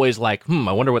always like,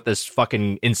 I wonder what this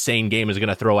fucking insane game is going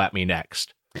to throw at me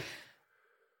next.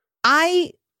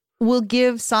 I will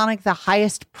give Sonic the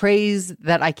highest praise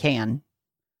that I can.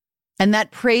 And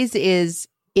that praise is,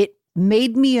 it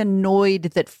made me annoyed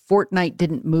that Fortnite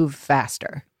didn't move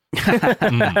faster.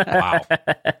 Wow.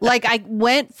 Like, I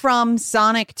went from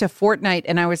Sonic to Fortnite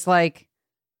and I was like,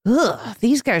 ugh,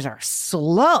 these guys are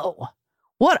slow.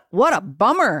 What a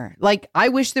bummer. Like, I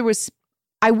wish there was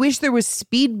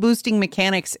speed boosting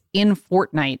mechanics in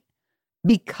Fortnite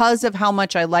because of how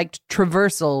much I liked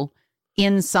traversal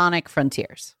in Sonic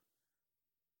Frontiers.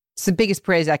 It's the biggest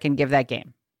praise I can give that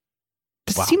game.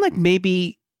 Does it seem like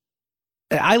maybe,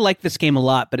 I like this game a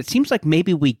lot, but it seems like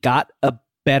maybe we got a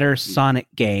better Sonic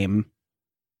game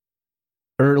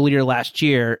earlier last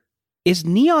year. Is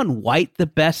Neon White the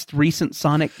best recent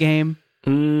Sonic game?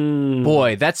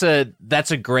 Boy, that's a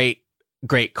great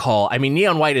call. I mean,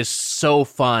 Neon White is so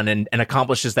fun and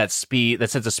accomplishes that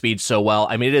sense of speed so well.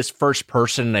 I mean, it is first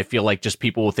person, and I feel like just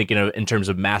people thinking of in terms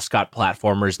of mascot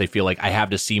platformers, they feel like I have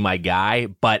to see my guy.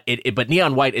 But but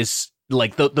Neon White is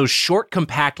like those short,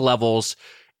 compact levels,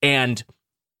 and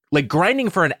like grinding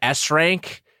for an S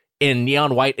rank in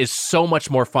Neon White is so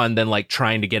much more fun than like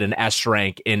trying to get an S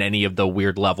rank in any of the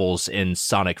weird levels in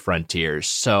Sonic Frontiers.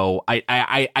 So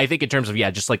I think in terms of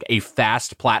just like a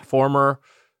fast platformer,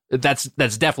 that's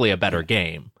definitely a better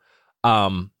game.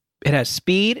 It has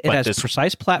speed, it has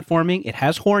precise platforming, it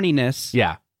has horniness.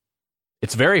 Yeah.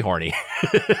 It's very horny.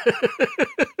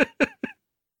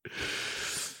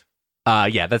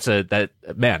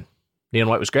 Man, Neon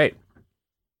White was great.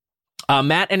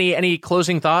 Matt, any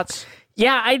closing thoughts?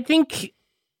 Yeah, I think,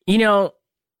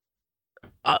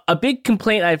 a big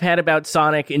complaint I've had about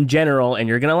Sonic in general, and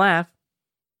you're going to laugh,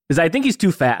 is I think he's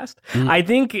too fast. I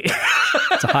think...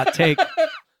 It's a hot take.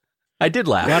 I did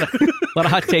laugh. A lot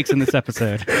of hot takes in this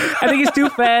episode. I think he's too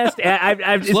fast.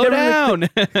 Slow down.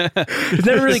 It's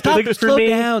never really clicked for me. Slow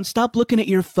down. Stop looking at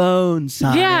your phone,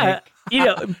 Sonic. Yeah.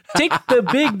 take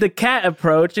the cat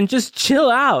approach and just chill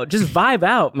out, just vibe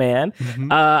out, man.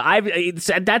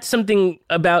 That's something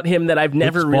about him that I've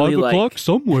never really liked. 5 o'clock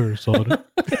somewhere, Sonic.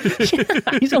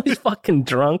 He's always fucking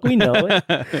drunk. We know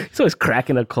it. He's always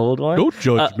cracking a cold one. Don't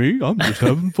judge me. I'm just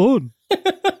having fun.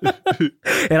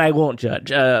 And I won't judge.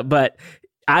 But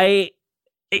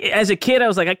as a kid, I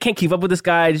was like, I can't keep up with this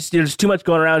guy. There's too much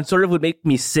going around. It sort of would make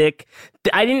me sick.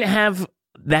 I didn't have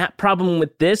that problem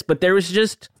with this, but there was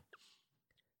just...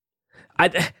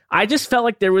 I just felt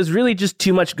like there was really just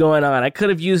too much going on. I could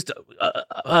have used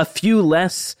a few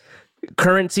less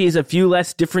currencies, a few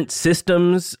less different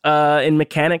systems in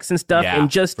mechanics and stuff, and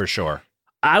just for sure.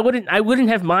 I wouldn't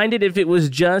have minded if it was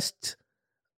just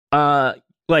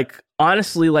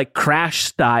honestly like Crash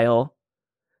style,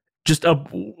 just a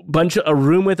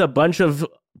room with a bunch of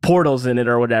portals in it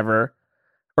or whatever,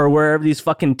 or wherever these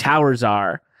fucking towers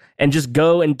are. And just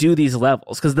go and do these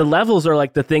levels, because the levels are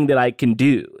like the thing that I can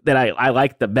do, that I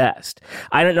like the best.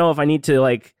 I don't know if I need to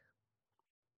like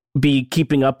be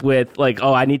keeping up with like,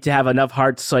 I need to have enough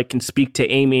hearts so I can speak to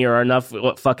Amy, or enough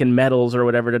fucking medals or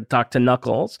whatever to talk to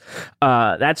Knuckles.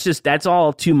 That's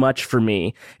all too much for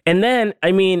me. And then,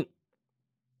 I mean,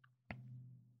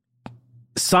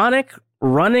 Sonic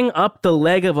running up the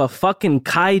leg of a fucking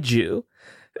kaiju.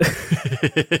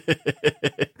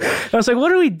 I was like,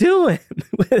 what are we doing?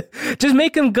 Just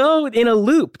make him go in a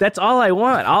loop. That's all I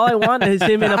want. All I want is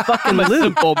him in a fucking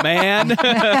loop. Simple, man.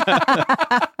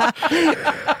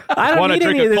 I don't want to need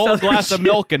drink any a of cold this glass of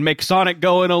milk and make Sonic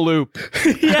go in a loop.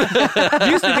 Yeah.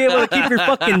 You used to be able to keep your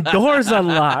fucking doors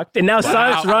unlocked, and now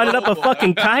Sonic's running up a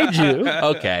fucking kaiju.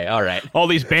 Okay, all right. All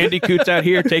these bandicoots out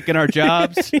here taking our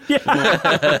jobs. Yeah.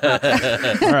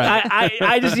 All right.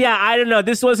 I don't know.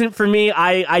 This wasn't for me.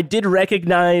 I did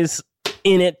recognize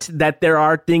in it that there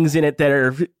are things in it that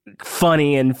are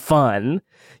funny and fun.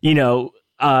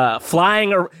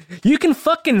 Flying, or you can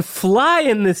fucking fly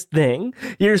in this thing.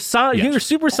 You're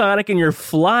supersonic and you're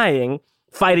flying,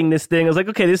 fighting this thing. I was like,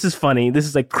 okay, this is funny. This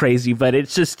is like crazy, but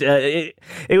it's just it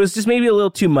was just maybe a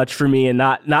little too much for me and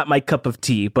not my cup of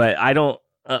tea. But I don't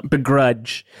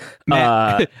begrudge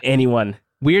anyone.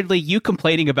 Weirdly, you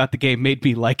complaining about the game made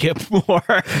me like it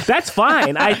more. That's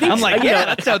fine. I think I'm like,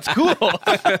 that sounds cool.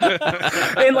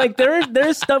 And like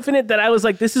there's stuff in it that I was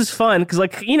like, this is fun, because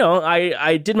like,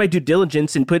 I did my due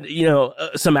diligence and put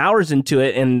some hours into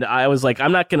it, and I was like,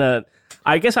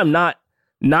 I guess I'm not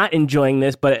enjoying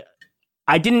this, but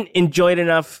I didn't enjoy it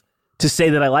enough to say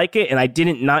that I like it, and I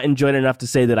didn't not enjoy it enough to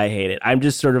say that I hate it. I'm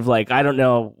just sort of like, I don't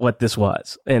know what this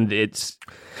was, and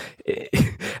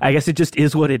I guess it just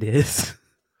is what it is.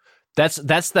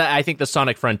 That's I think the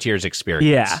Sonic Frontiers experience.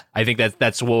 Yeah. I think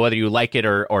that's whether you like it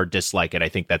or dislike it. I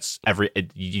think that's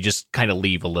you just kind of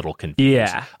leave a little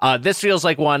confused. Yeah. This feels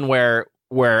like one where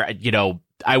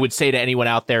I would say to anyone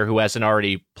out there who hasn't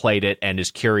already played it and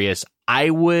is curious, I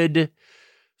would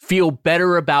feel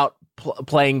better about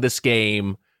playing this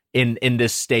game in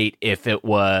this state if it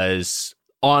was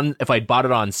if I'd bought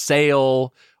it on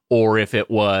sale, or if it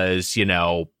was,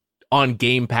 on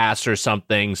Game Pass or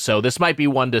something. So this might be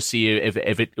one to see if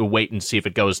it wait and see if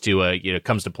it goes to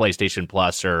comes to PlayStation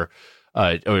Plus or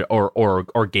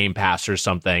Game Pass or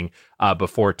something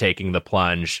before taking the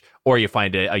plunge, or you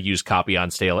find a used copy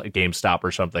on sale at GameStop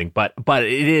or something. But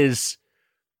it is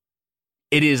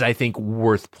I think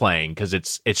worth playing, because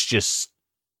it's just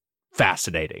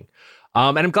fascinating.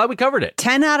 And I'm glad we covered it.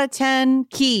 10 out of 10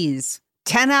 keys.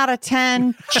 10 out of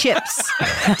 10 chips.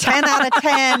 10 out of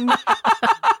 10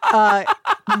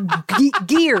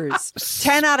 gears.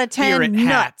 10 out of 10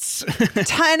 nuts.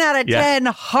 10 out of 10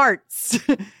 hearts.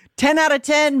 10 out of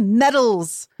 10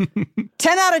 medals.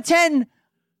 10 out of 10.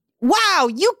 Wow,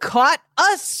 you caught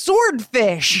a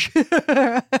swordfish.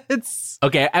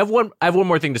 Okay, I have one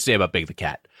more thing to say about Big the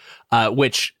Cat,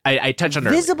 which I touched on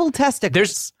earlier. Visible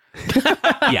testicles.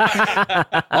 Yeah,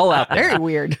 all out there. Very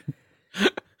weird.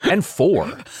 And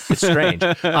 4. It's strange.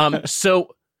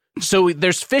 So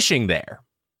there's fishing there.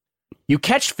 You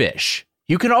catch fish.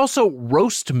 You can also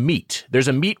roast meat. There's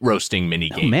a meat roasting mini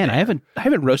game. Oh man, there. I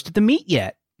haven't roasted the meat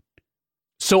yet.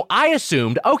 So I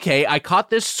assumed, okay, I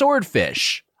caught this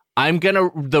swordfish.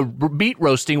 The meat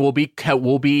roasting will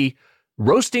be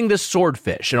roasting this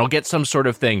swordfish, and I'll get some sort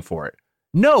of thing for it.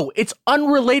 No, it's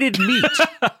unrelated meat.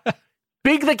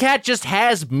 Big the Cat just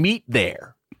has meat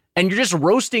there. And you're just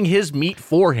roasting his meat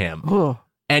for him. Ugh.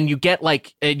 And you get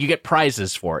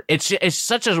prizes for it.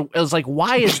 It was like,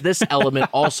 why is this element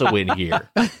also in here?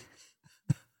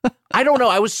 I don't know.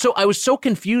 I was so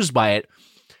confused by it.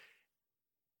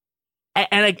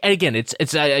 And again,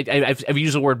 I've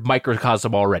used the word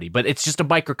microcosm already, but it's just a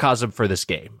microcosm for this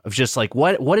game of just like,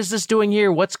 what is this doing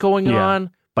here? What's going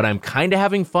on? But I'm kind of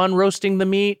having fun roasting the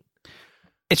meat.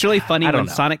 It's really funny when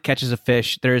Sonic catches a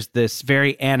fish. There's this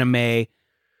very anime,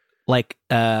 like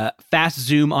fast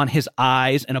zoom on his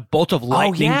eyes, and a bolt of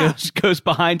lightning goes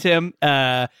behind him.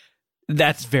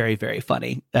 That's very, very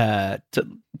funny. To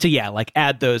like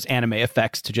add those anime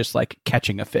effects to just like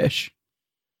catching a fish.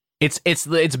 It's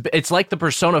like the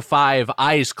Persona 5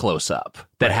 eyes close up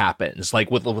that happens, like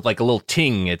with like a little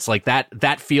ting. It's like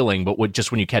that feeling, but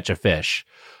just when you catch a fish,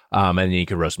 and then you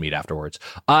can roast meat afterwards.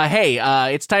 Hey,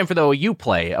 it's time for the You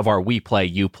Play of our We Play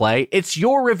You Play. It's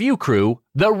your review crew,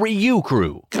 the Ryu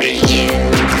Crew.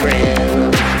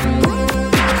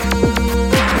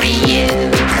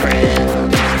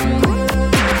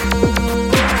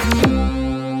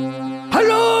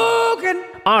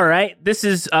 All right, this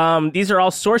is these are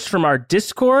all sourced from our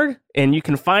Discord, and you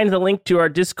can find the link to our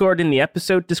Discord in the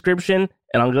episode description,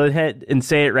 and I'll go ahead and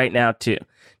say it right now too.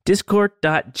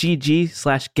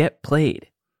 Discord.gg/getplayed.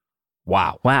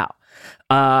 Wow.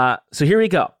 So here we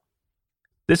go.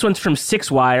 This one's from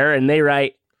Sixwire, and they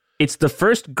write, "It's the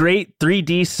first great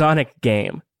 3D Sonic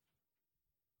game."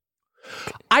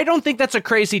 I don't think that's a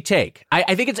crazy take.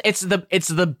 I think it's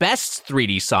the best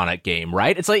 3D Sonic game,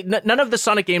 right? It's like none of the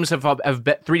Sonic games have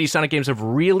 3D Sonic games have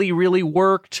really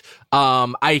worked.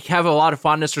 I have a lot of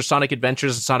fondness for Sonic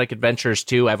Adventures and Sonic Adventures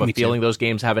 2. I have a feeling those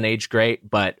games haven't aged great,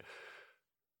 but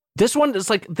this one is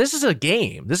like, this is a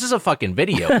game. This is a fucking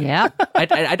video. Yeah.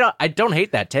 I don't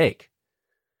hate that take.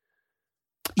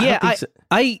 Yeah,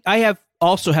 I have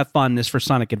also have fondness for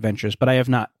Sonic Adventures, but I have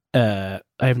not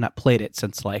played it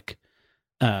since like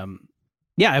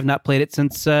I've not played it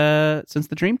since the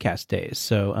Dreamcast days.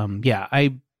 So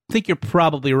I think you're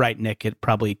probably right, Nick. It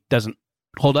probably doesn't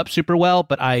hold up super well,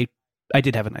 but I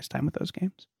did have a nice time with those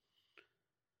games.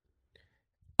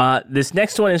 This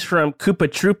next one is from Koopa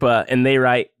Troopa, and they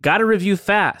write, "Gotta review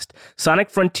fast.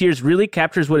 Sonic Frontiers really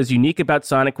captures what is unique about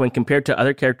Sonic when compared to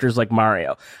other characters like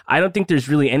Mario. I don't think there's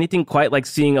really anything quite like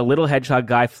seeing a little hedgehog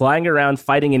guy flying around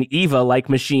fighting an Eva-like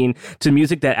machine to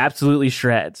music that absolutely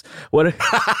shreds."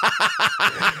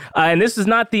 And this is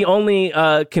not the only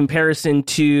comparison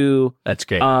to that's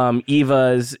great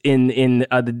Evas in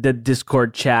the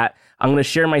Discord chat. I'm going to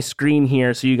share my screen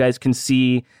here so you guys can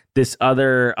see this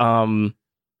other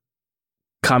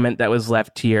comment that was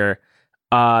left here.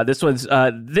 This one's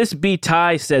this be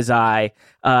Ty says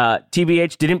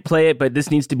TBH didn't play it, but this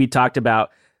needs to be talked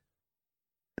about.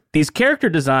 These character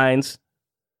designs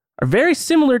are very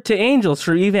similar to Angels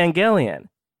from Evangelion.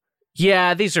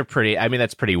 Yeah, these are pretty. I mean,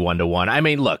 that's pretty 1-to-1. I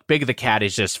mean, look, Big the Cat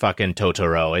is just fucking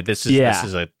Totoro. This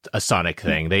is a Sonic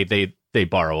thing. They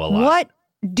borrow a lot. What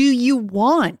do you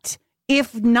want?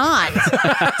 If not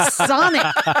Sonic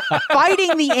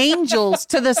fighting the angels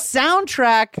to the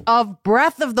soundtrack of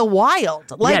Breath of the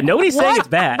Wild. Like, yeah, nobody's saying it's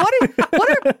bad. What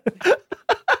are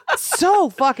so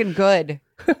fucking good.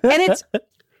 And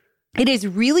it is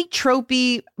really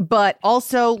tropey, but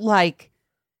also like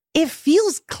it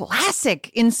feels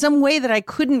classic in some way that I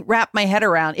couldn't wrap my head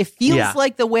around. It feels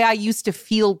like the way I used to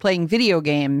feel playing video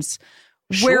games.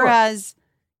 Sure. Whereas,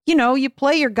 you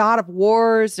play your God of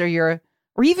Wars or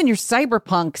even your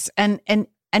Cyberpunks, and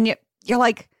you're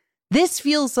like, this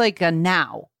feels like a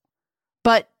now,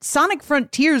 but Sonic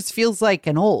Frontiers feels like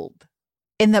an old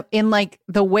in like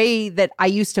the way that I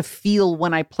used to feel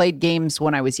when I played games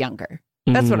when I was younger.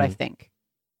 That's what I think.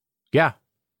 Yeah.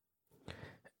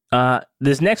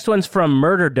 This next one's from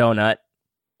Murder Donut.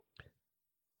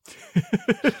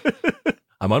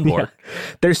 I'm on board.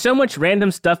 Yeah. There's so much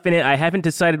random stuff in it. I haven't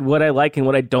decided what I like and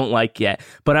what I don't like yet.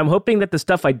 But I'm hoping that the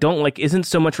stuff I don't like isn't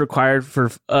so much required for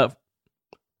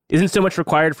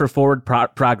forward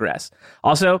progress.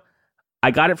 Also, I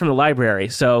got it from the library,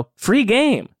 so free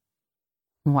game.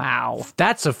 Wow,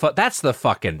 that's the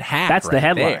fucking hack. That's right the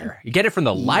headline. There. You get it from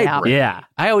the library. Yeah,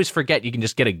 I always forget you can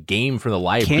just get a game from the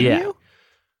library. Can you?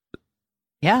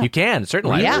 Yeah, you can.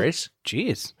 Certain libraries.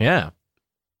 Jeez. Yeah.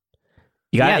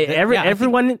 You got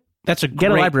everyone. That's a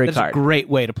great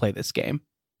way to play this game.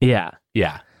 Yeah.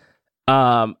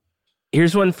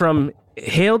 Here's one from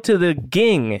Hail to the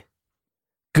Ging.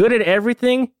 Good at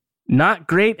everything, not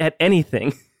great at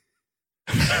anything.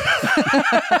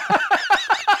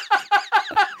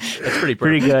 That's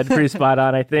pretty good, pretty spot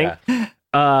on, I think.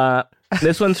 Yeah.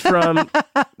 This one's from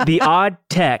The Odd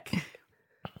Tech.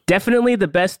 Definitely the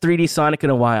best 3D Sonic in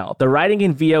a while. The writing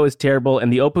in VO is terrible,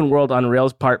 and the open world on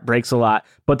Rails part breaks a lot,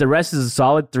 but the rest is a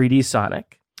solid 3D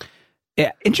Sonic.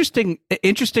 Yeah, interesting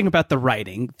about the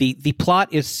writing. The plot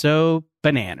is so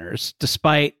bananas,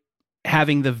 despite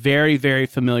having the very, very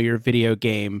familiar video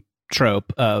game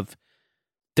trope of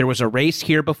there was a race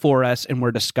here before us and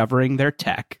we're discovering their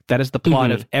tech. That is the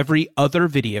plot of every other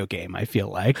video game, I feel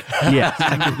like. Yes.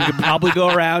 We could probably go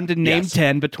around and name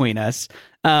 10 between us.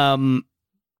 But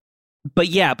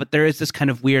there is this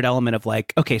kind of weird element of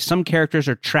like, okay, some characters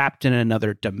are trapped in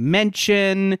another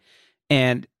dimension,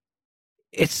 and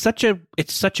it's such a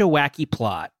wacky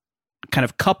plot, kind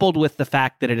of coupled with the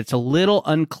fact that it's a little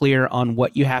unclear on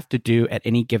what you have to do at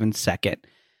any given second.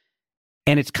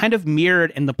 And it's kind of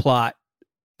mirrored in the plot.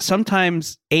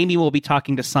 Sometimes Amy will be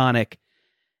talking to Sonic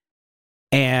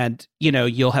and,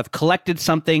 you'll have collected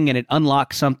something and it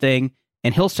unlocks something,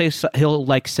 and he'll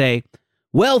say,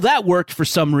 well, that worked for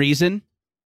some reason.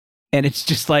 And it's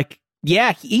just like,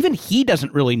 yeah, even he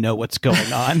doesn't really know what's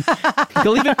going on.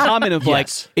 He'll even comment of like,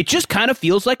 it just kind of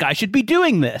feels like I should be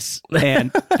doing this.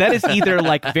 And that is either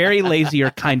like very lazy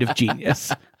or kind of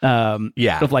genius.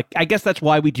 Of like, I guess that's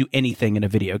why we do anything in a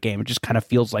video game. It just kind of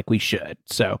feels like we should.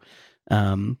 So, I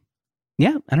don't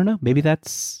know. Maybe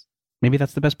that's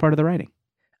the best part of the writing.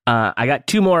 I got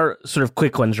two more sort of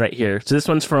quick ones right here. So this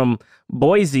one's from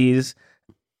Boise's.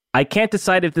 I can't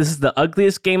decide if this is the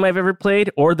ugliest game I've ever played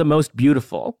or the most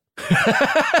beautiful.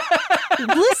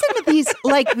 Listen to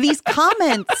these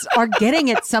comments are getting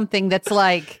at something that's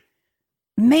like,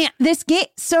 man, this game.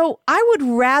 So I would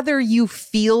rather you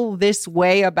feel this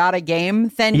way about a game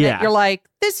than that you're like,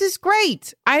 this is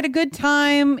great. I had a good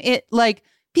time.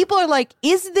 People are like,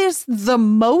 is this the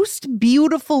most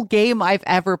beautiful game I've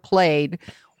ever played?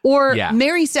 Or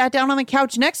Mary sat down on the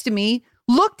couch next to me,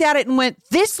 looked at it and went,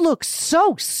 this looks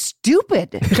so stupid.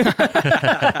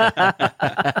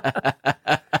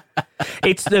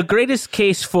 It's the greatest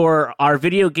case for our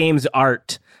video games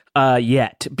art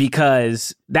yet,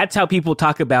 because that's how people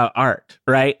talk about art,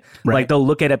 right? Like they'll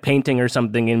look at a painting or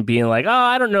something and being like, oh,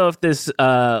 I don't know if this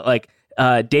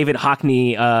David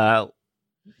Hockney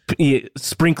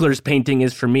Sprinklers painting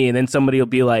is for me. And then somebody will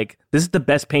be like, this is the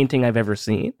best painting I've ever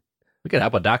seen. Look at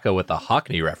Apodaca with the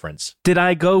Hockney reference. Did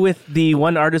I go with the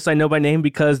one artist I know by name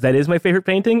because that is my favorite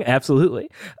painting? Absolutely.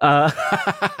 And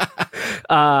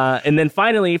then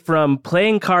finally, from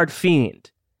Playing Card Fiend,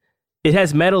 it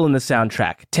has metal in the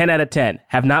soundtrack. 10 out of 10.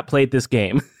 Have not played this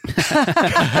game. A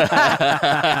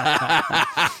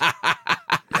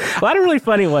lot of really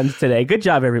funny ones today. Good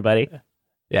job, everybody.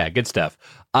 Yeah, good stuff.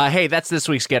 Hey, that's this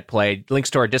week's Get Played. Links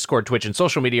to our Discord, Twitch, and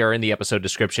social media are in the episode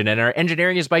description, and our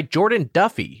engineering is by Jordan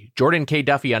Duffy, Jordan K.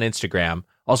 Duffy on Instagram.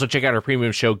 Also, check out our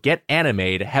premium show, Get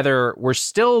Animated. Heather, we're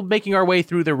still making our way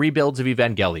through the rebuilds of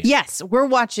Evangelion. Yes, we're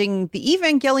watching the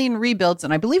Evangelion rebuilds,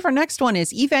 and I believe our next one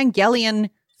is Evangelion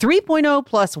 3.0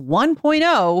 plus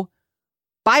 1.0.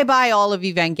 Bye-bye all of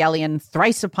Evangelion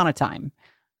thrice upon a time.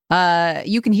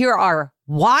 You can hear our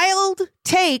wild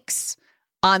takes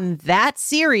on that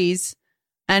series,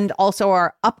 and also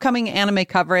our upcoming anime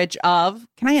coverage of,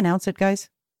 can I announce it,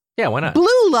 guys? Yeah, why not? Blue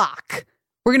Lock.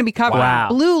 We're going to be covering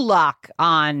Blue Lock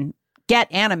on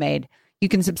Get Animated. You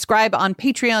can subscribe on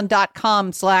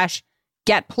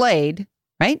patreon.com/getplayed,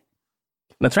 right?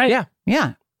 That's right.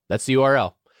 Yeah. That's the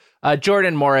URL.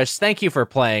 Jordan Morris, thank you for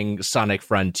playing Sonic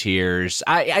Frontiers.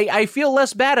 I feel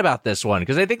less bad about this one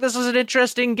because I think this was an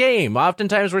interesting game.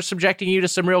 Oftentimes we're subjecting you to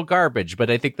some real garbage,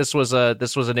 but I think this was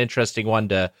an interesting one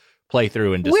to play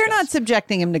through and discuss. We're not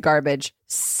subjecting him to garbage.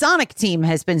 Sonic Team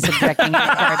has been subjecting him to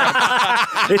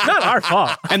garbage. It's not our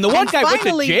fault. And the one guy went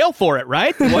to jail for it,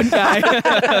 right? The one guy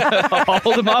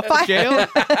hauled him off to jail.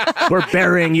 We're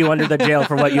burying you under the jail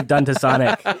for what you've done to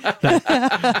Sonic.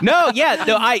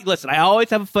 Listen, I always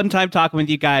have a fun time talking with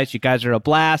you guys. You guys are a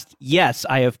blast. Yes,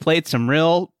 I have played some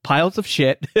real piles of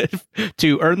shit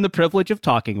to earn the privilege of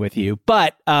talking with you.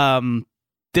 But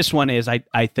this one is,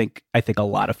 I think a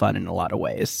lot of fun in a lot of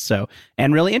ways. So,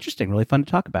 and really interesting, really fun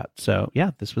to talk about. So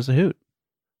yeah, this was a hoot.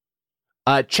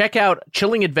 Check out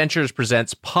Chilling Adventures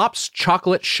presents Pop's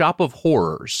Chocolate Shop of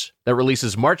Horrors that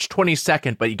releases March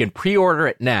 22nd, but you can pre-order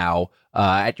it now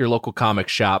at your local comic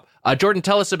shop. Jordan,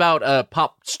 tell us about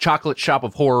Pop's Chocolate Shop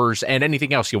of Horrors and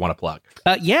anything else you want to plug.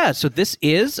 So this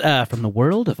is from the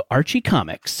world of Archie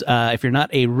Comics. If you're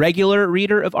not a regular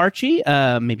reader of Archie,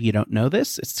 maybe you don't know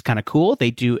this. It's kind of cool.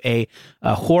 They do a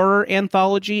horror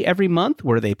anthology every month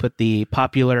where they put the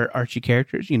popular Archie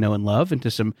characters you know and love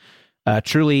into some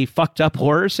truly fucked up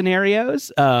horror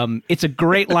scenarios. It's a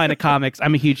great line of comics.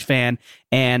 I'm a huge fan.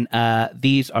 And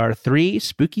these are 3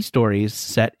 spooky stories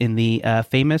set in the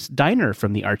famous diner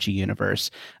from the Archie universe.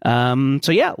 A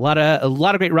lot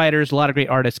of great writers, a lot of great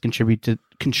artists contributed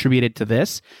contributed to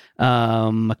this.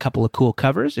 A couple of cool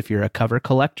covers if you're a cover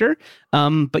collector.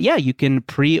 But yeah, you can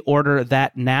pre-order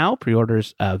that now.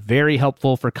 Pre-orders very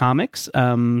helpful for comics.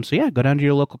 So yeah, go down to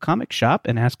your local comic shop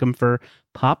and ask them for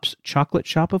Pop's Chocolate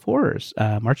Shop of Horrors,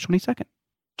 March 22nd.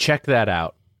 Check that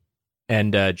out.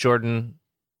 And Jordan,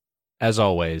 as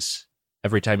always,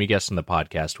 every time you guest on the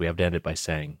podcast, we have to end it by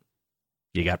saying,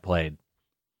 you got played.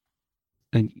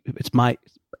 And it's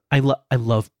I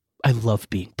love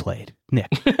being played, Nick.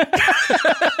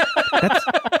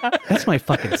 That's my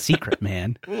fucking secret,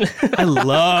 man. I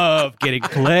love getting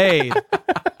played.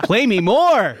 Play me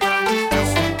more.